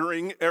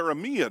wandering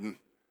Aramean.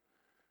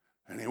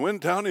 And he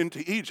went down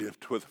into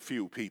Egypt with a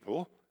few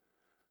people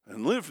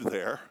and lived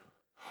there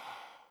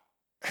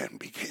and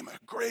became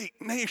a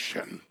great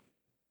nation,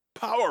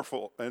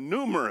 powerful and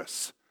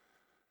numerous.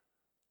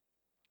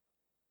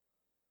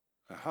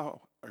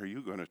 How are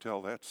you going to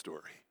tell that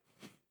story?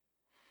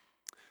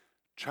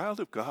 Child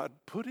of God,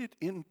 put it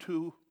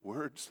into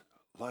words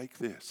like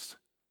this.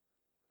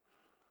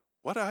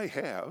 What I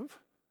have,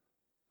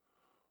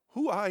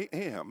 who I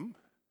am,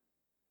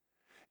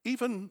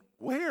 even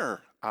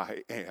where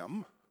I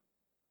am,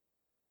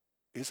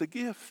 is a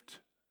gift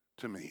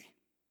to me.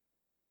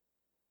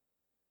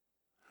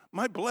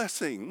 My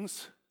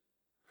blessings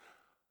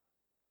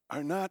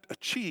are not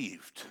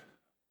achieved.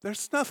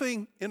 There's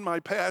nothing in my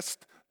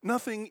past,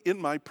 nothing in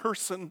my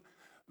person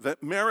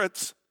that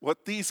merits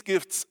what these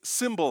gifts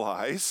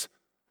symbolize.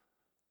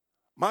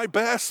 My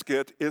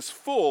basket is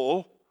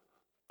full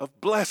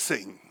of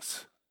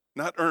blessings,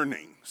 not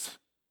earnings.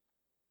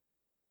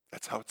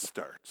 That's how it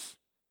starts.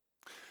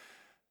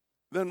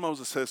 Then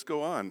Moses says,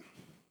 go on.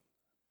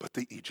 But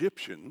the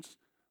Egyptians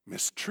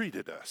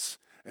mistreated us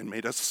and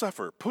made us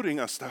suffer, putting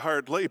us to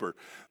hard labor.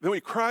 Then we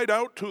cried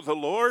out to the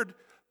Lord,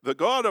 the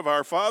God of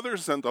our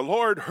fathers, and the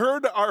Lord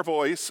heard our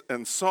voice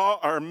and saw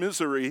our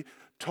misery,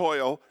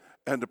 toil,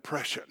 and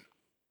oppression.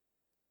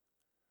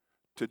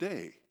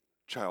 Today,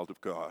 child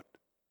of God,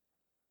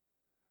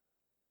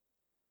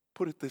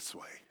 put it this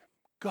way.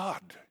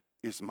 God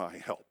is my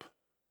help.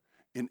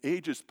 In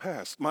ages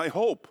past, my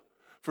hope.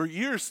 For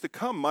years to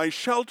come, my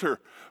shelter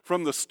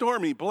from the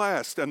stormy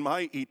blast and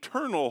my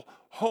eternal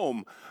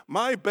home.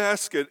 My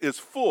basket is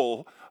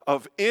full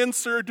of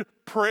answered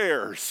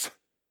prayers,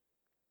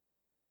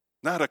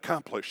 not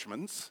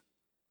accomplishments.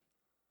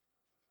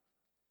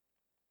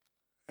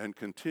 And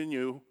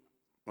continue,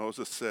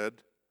 Moses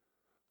said,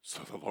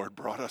 so the Lord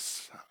brought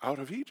us out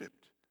of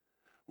Egypt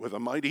with a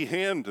mighty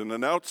hand and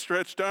an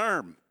outstretched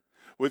arm,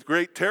 with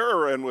great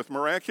terror and with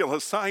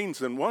miraculous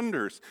signs and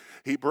wonders.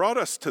 He brought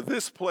us to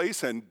this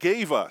place and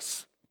gave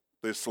us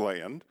this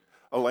land,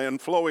 a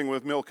land flowing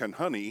with milk and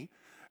honey.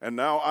 And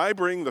now I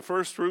bring the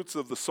first fruits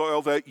of the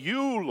soil that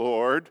you,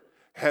 Lord,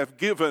 have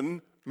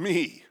given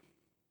me.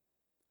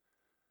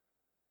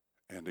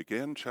 And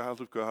again,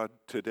 child of God,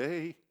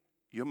 today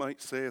you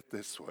might say it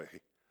this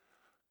way: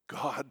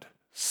 God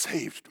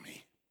saved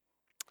me.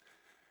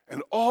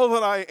 And all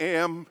that I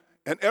am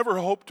and ever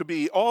hope to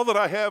be, all that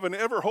I have and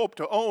ever hope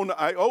to own,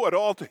 I owe it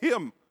all to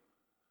him.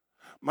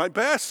 My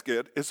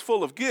basket is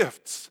full of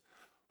gifts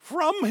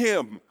from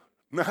him,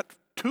 not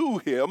to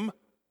him.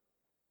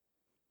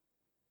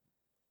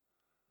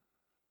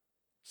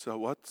 So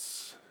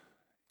what's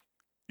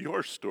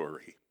your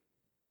story?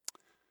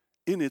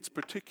 In its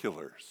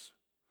particulars,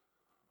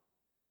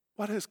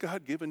 what has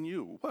God given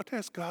you? What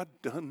has God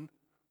done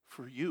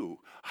for you?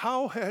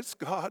 How has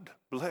God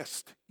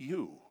blessed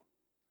you?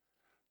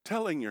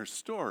 Telling your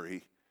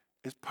story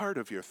is part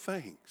of your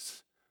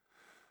thanks.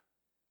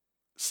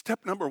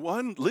 Step number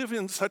 1, live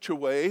in such a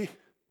way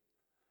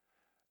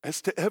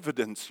as to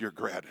evidence your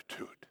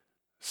gratitude.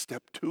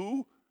 Step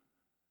 2,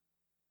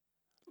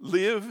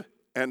 live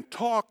and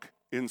talk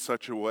in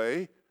such a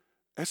way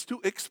as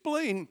to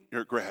explain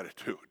your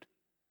gratitude.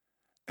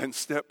 And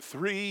step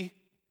 3,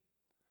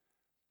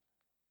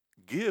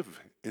 give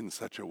in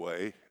such a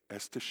way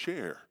as to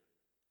share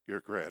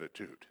your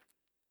gratitude.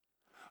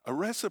 A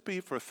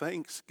recipe for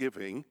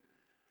thanksgiving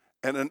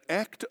and an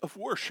act of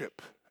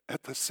worship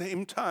at the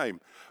same time.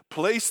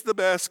 Place the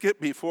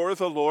basket before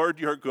the Lord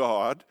your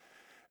God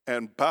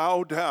and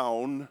bow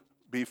down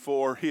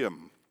before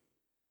him.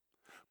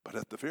 But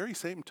at the very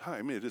same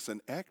time, it is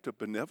an act of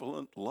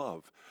benevolent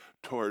love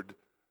toward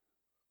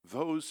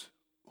those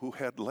who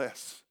had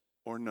less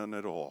or none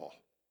at all.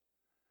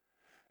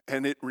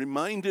 And it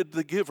reminded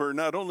the giver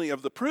not only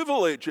of the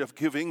privilege of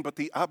giving, but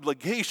the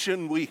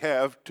obligation we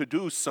have to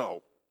do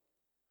so.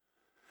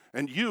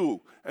 And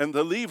you and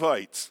the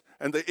Levites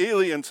and the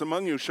aliens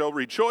among you shall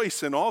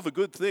rejoice in all the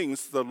good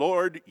things the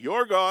Lord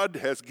your God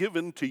has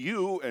given to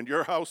you and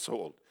your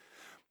household.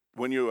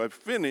 When you have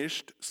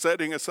finished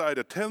setting aside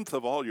 1/10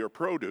 of all your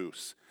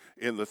produce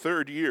in the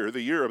 3rd year,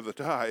 the year of the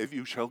tithe,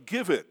 you shall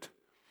give it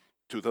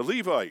to the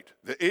Levite,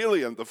 the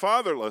alien, the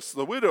fatherless,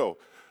 the widow,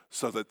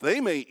 so that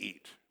they may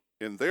eat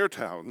in their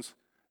towns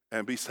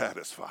and be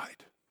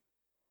satisfied.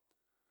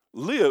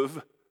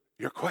 Live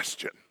your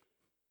question.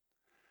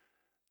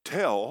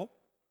 Tell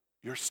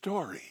your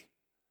story.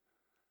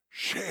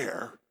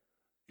 Share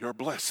your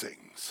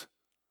blessings.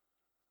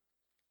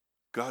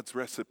 God's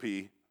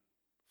recipe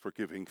for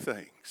giving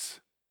thanks.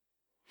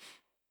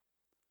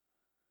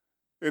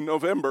 In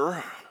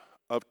November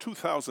of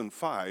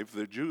 2005,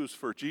 the Jews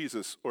for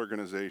Jesus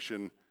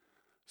organization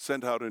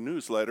sent out a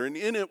newsletter, and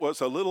in it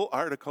was a little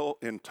article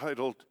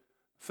entitled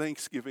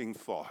Thanksgiving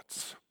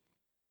Thoughts.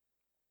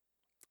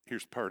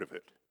 Here's part of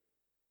it.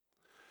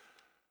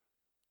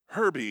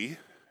 Herbie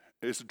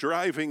is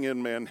driving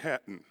in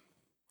Manhattan.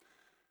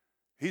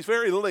 He's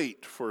very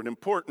late for an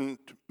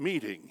important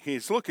meeting.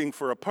 He's looking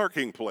for a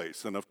parking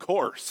place, and of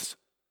course,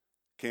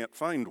 can't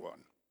find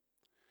one.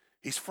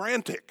 He's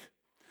frantic.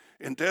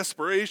 In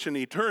desperation,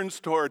 he turns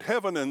toward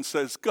heaven and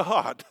says,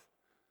 God,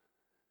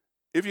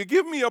 if you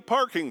give me a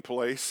parking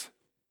place,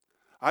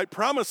 I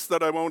promise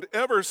that I won't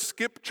ever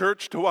skip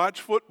church to watch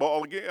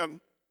football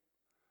again.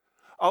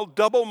 I'll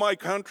double my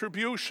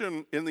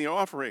contribution in the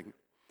offering,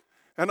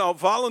 and I'll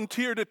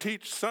volunteer to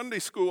teach Sunday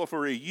school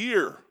for a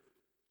year.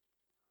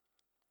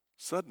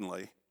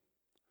 Suddenly,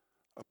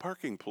 a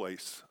parking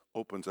place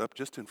opens up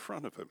just in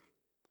front of him,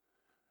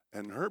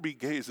 and Herbie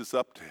gazes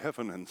up to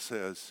heaven and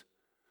says,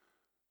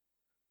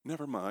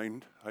 never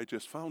mind, I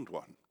just found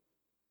one.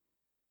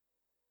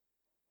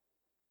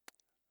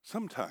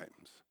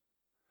 Sometimes,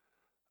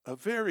 a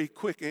very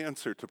quick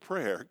answer to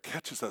prayer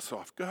catches us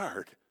off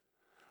guard.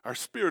 Our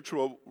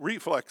spiritual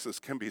reflexes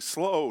can be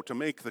slow to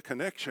make the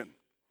connection.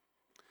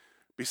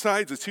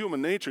 Besides, it's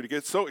human nature to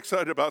get so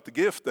excited about the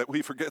gift that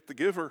we forget the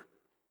giver.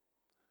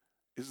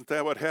 Isn't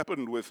that what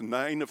happened with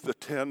 9 of the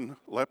 10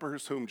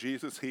 lepers whom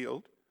Jesus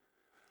healed?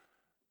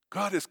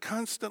 God is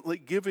constantly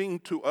giving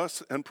to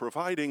us and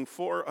providing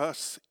for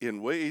us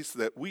in ways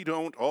that we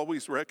don't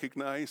always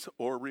recognize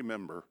or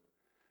remember.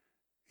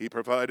 He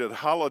provided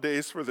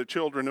holidays for the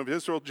children of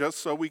Israel just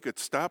so we could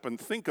stop and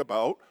think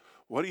about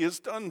what he has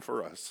done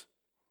for us.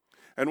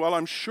 And while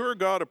I'm sure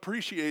God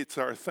appreciates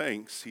our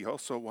thanks, he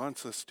also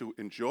wants us to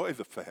enjoy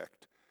the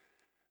fact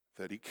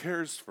that he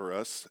cares for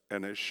us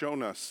and has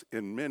shown us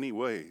in many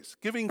ways.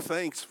 Giving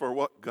thanks for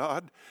what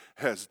God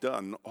has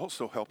done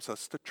also helps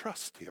us to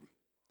trust him.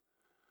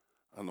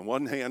 On the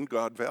one hand,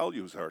 God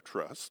values our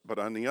trust, but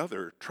on the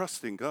other,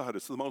 trusting God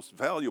is the most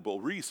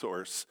valuable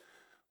resource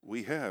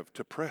we have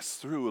to press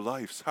through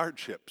life's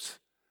hardships.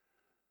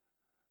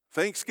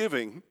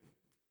 Thanksgiving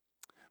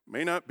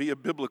may not be a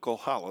biblical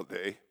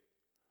holiday,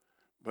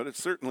 but it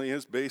certainly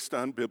is based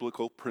on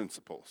biblical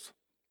principles.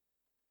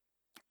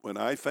 When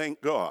I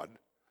thank God,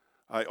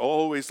 I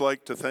always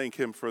like to thank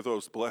Him for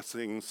those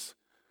blessings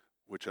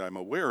which I'm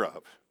aware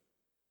of.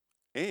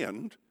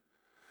 And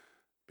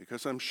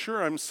because I'm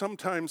sure I'm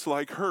sometimes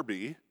like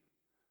Herbie,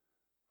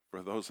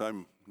 for those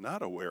I'm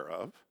not aware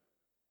of,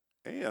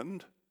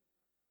 and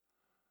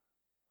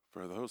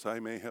for those I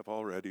may have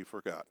already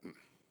forgotten.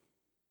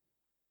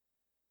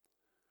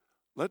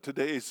 Let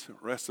today's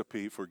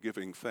recipe for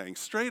giving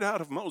thanks, straight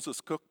out of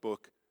Moses'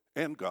 cookbook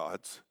and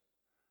God's,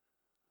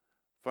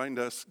 find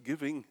us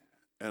giving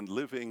and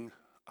living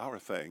our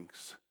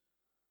thanks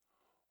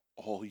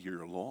all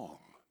year long.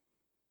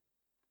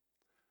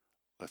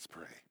 Let's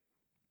pray.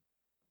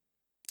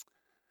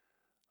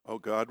 Oh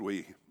God,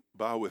 we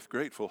bow with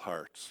grateful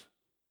hearts.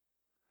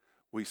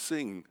 We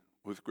sing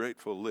with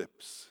grateful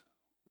lips.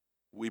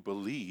 We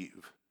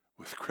believe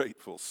with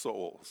grateful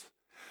souls.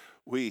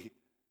 We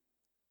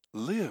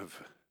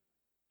live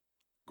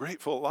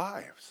grateful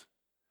lives.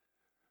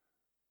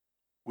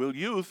 Will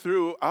you,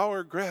 through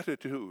our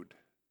gratitude,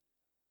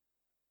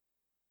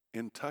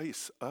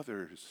 entice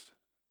others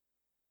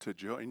to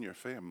join your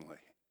family?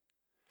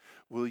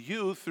 Will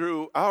you,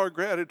 through our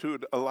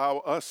gratitude, allow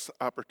us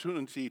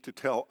opportunity to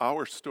tell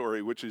our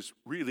story, which is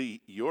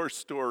really your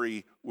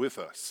story with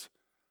us?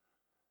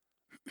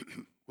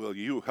 Will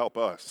you help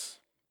us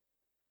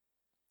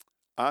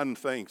on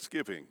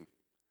Thanksgiving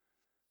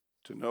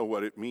to know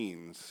what it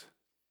means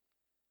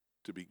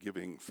to be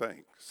giving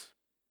thanks,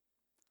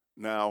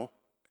 now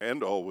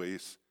and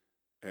always,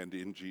 and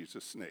in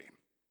Jesus' name?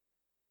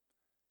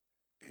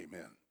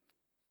 Amen.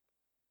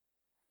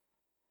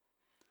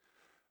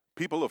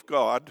 People of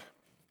God,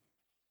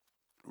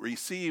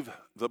 receive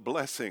the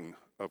blessing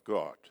of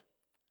God.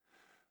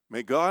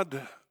 May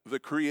God, the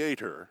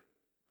Creator,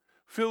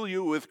 fill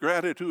you with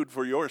gratitude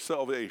for your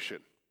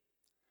salvation.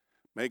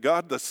 May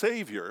God, the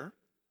Savior,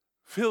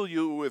 fill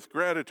you with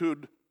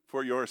gratitude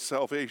for your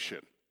salvation.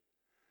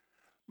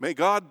 May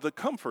God, the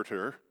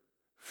Comforter,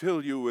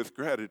 fill you with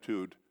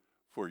gratitude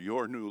for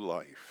your new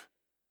life.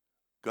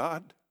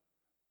 God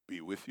be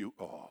with you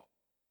all.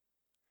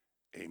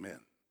 Amen.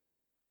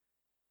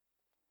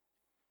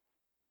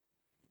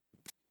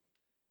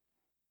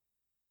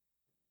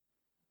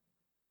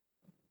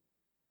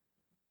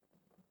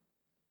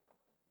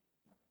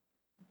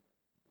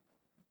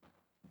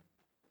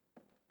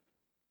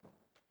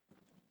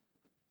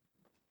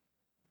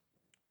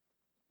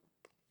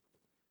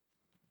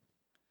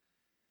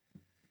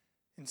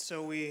 And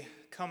so we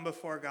come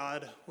before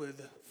God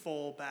with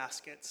full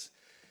baskets.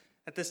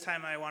 At this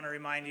time, I want to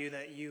remind you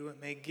that you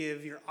may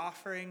give your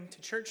offering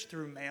to church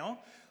through mail,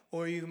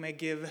 or you may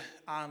give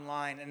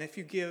online. And if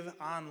you give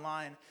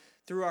online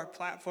through our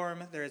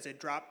platform, there is a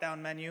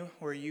drop-down menu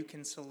where you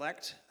can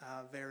select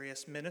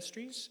various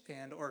ministries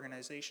and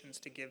organizations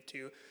to give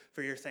to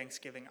for your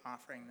Thanksgiving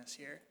offering this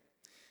year.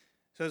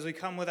 So as we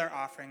come with our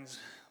offerings,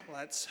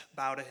 let's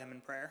bow to Him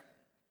in prayer.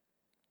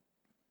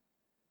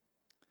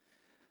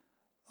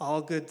 All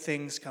good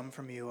things come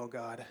from you, O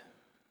God,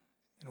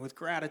 and with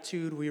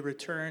gratitude we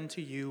return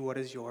to you what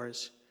is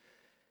yours.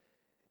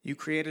 You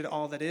created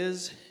all that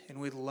is,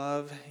 and with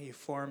love you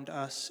formed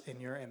us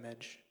in your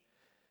image.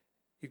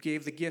 You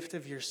gave the gift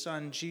of your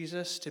Son,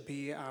 Jesus, to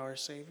be our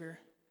Savior.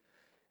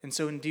 And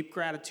so in deep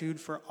gratitude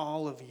for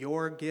all of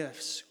your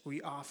gifts, we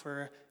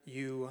offer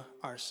you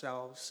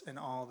ourselves and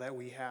all that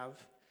we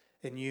have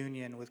in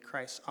union with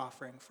Christ's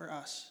offering for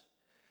us.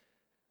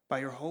 By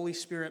your Holy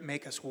Spirit,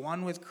 make us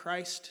one with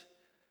Christ,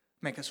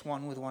 make us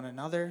one with one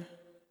another,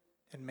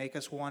 and make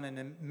us one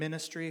in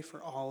ministry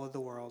for all of the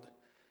world.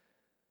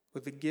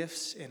 With the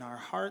gifts in our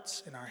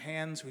hearts and our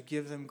hands, we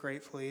give them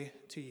gratefully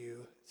to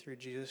you through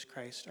Jesus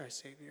Christ, our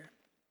Savior.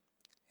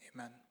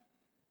 Amen.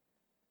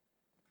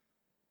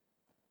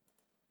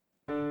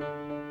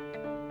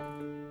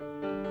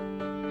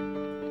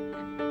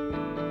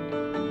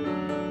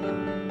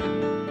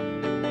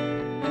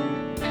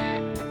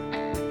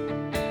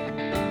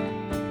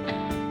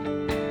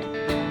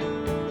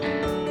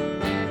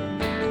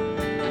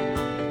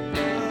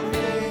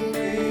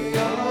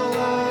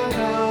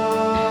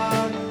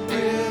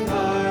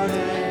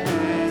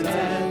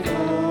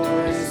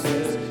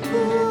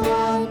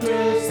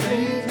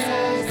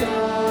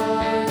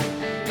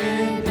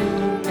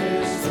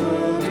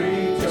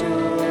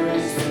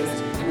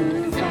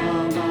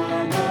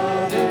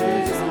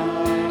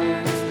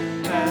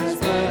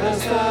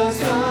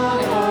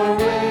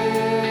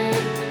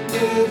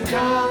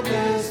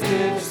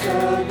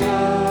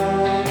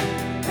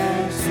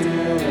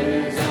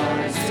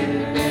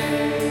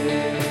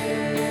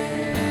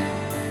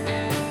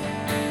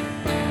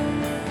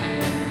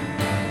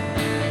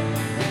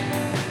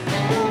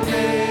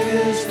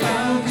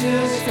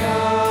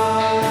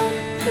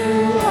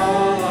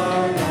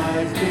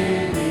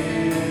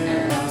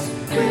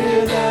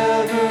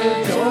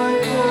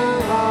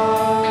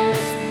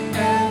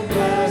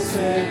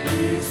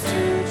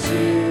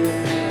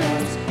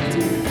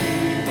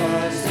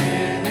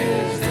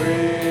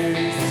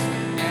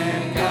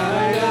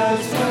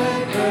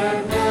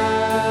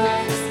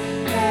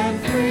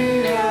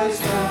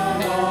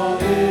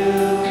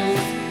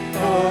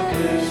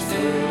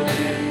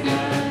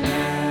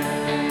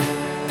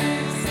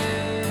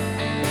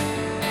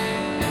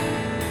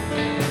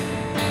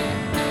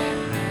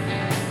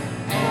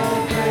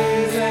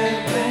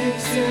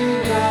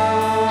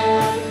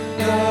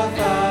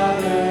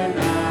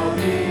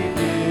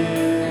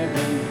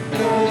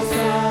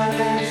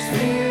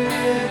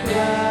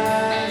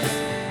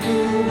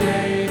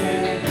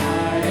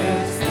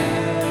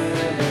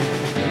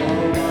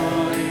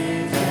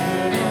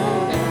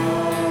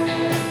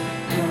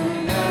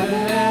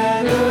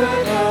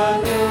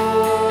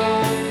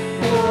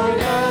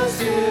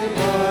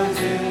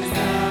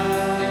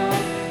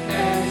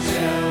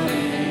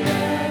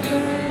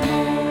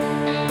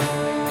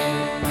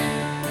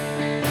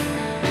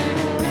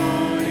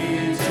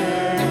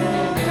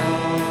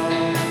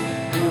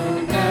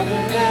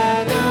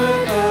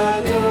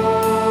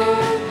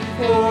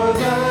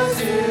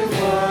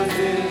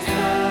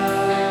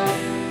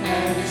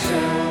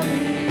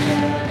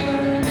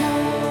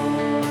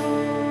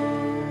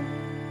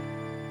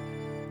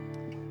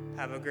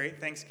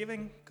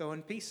 Thanksgiving. Go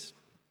in peace.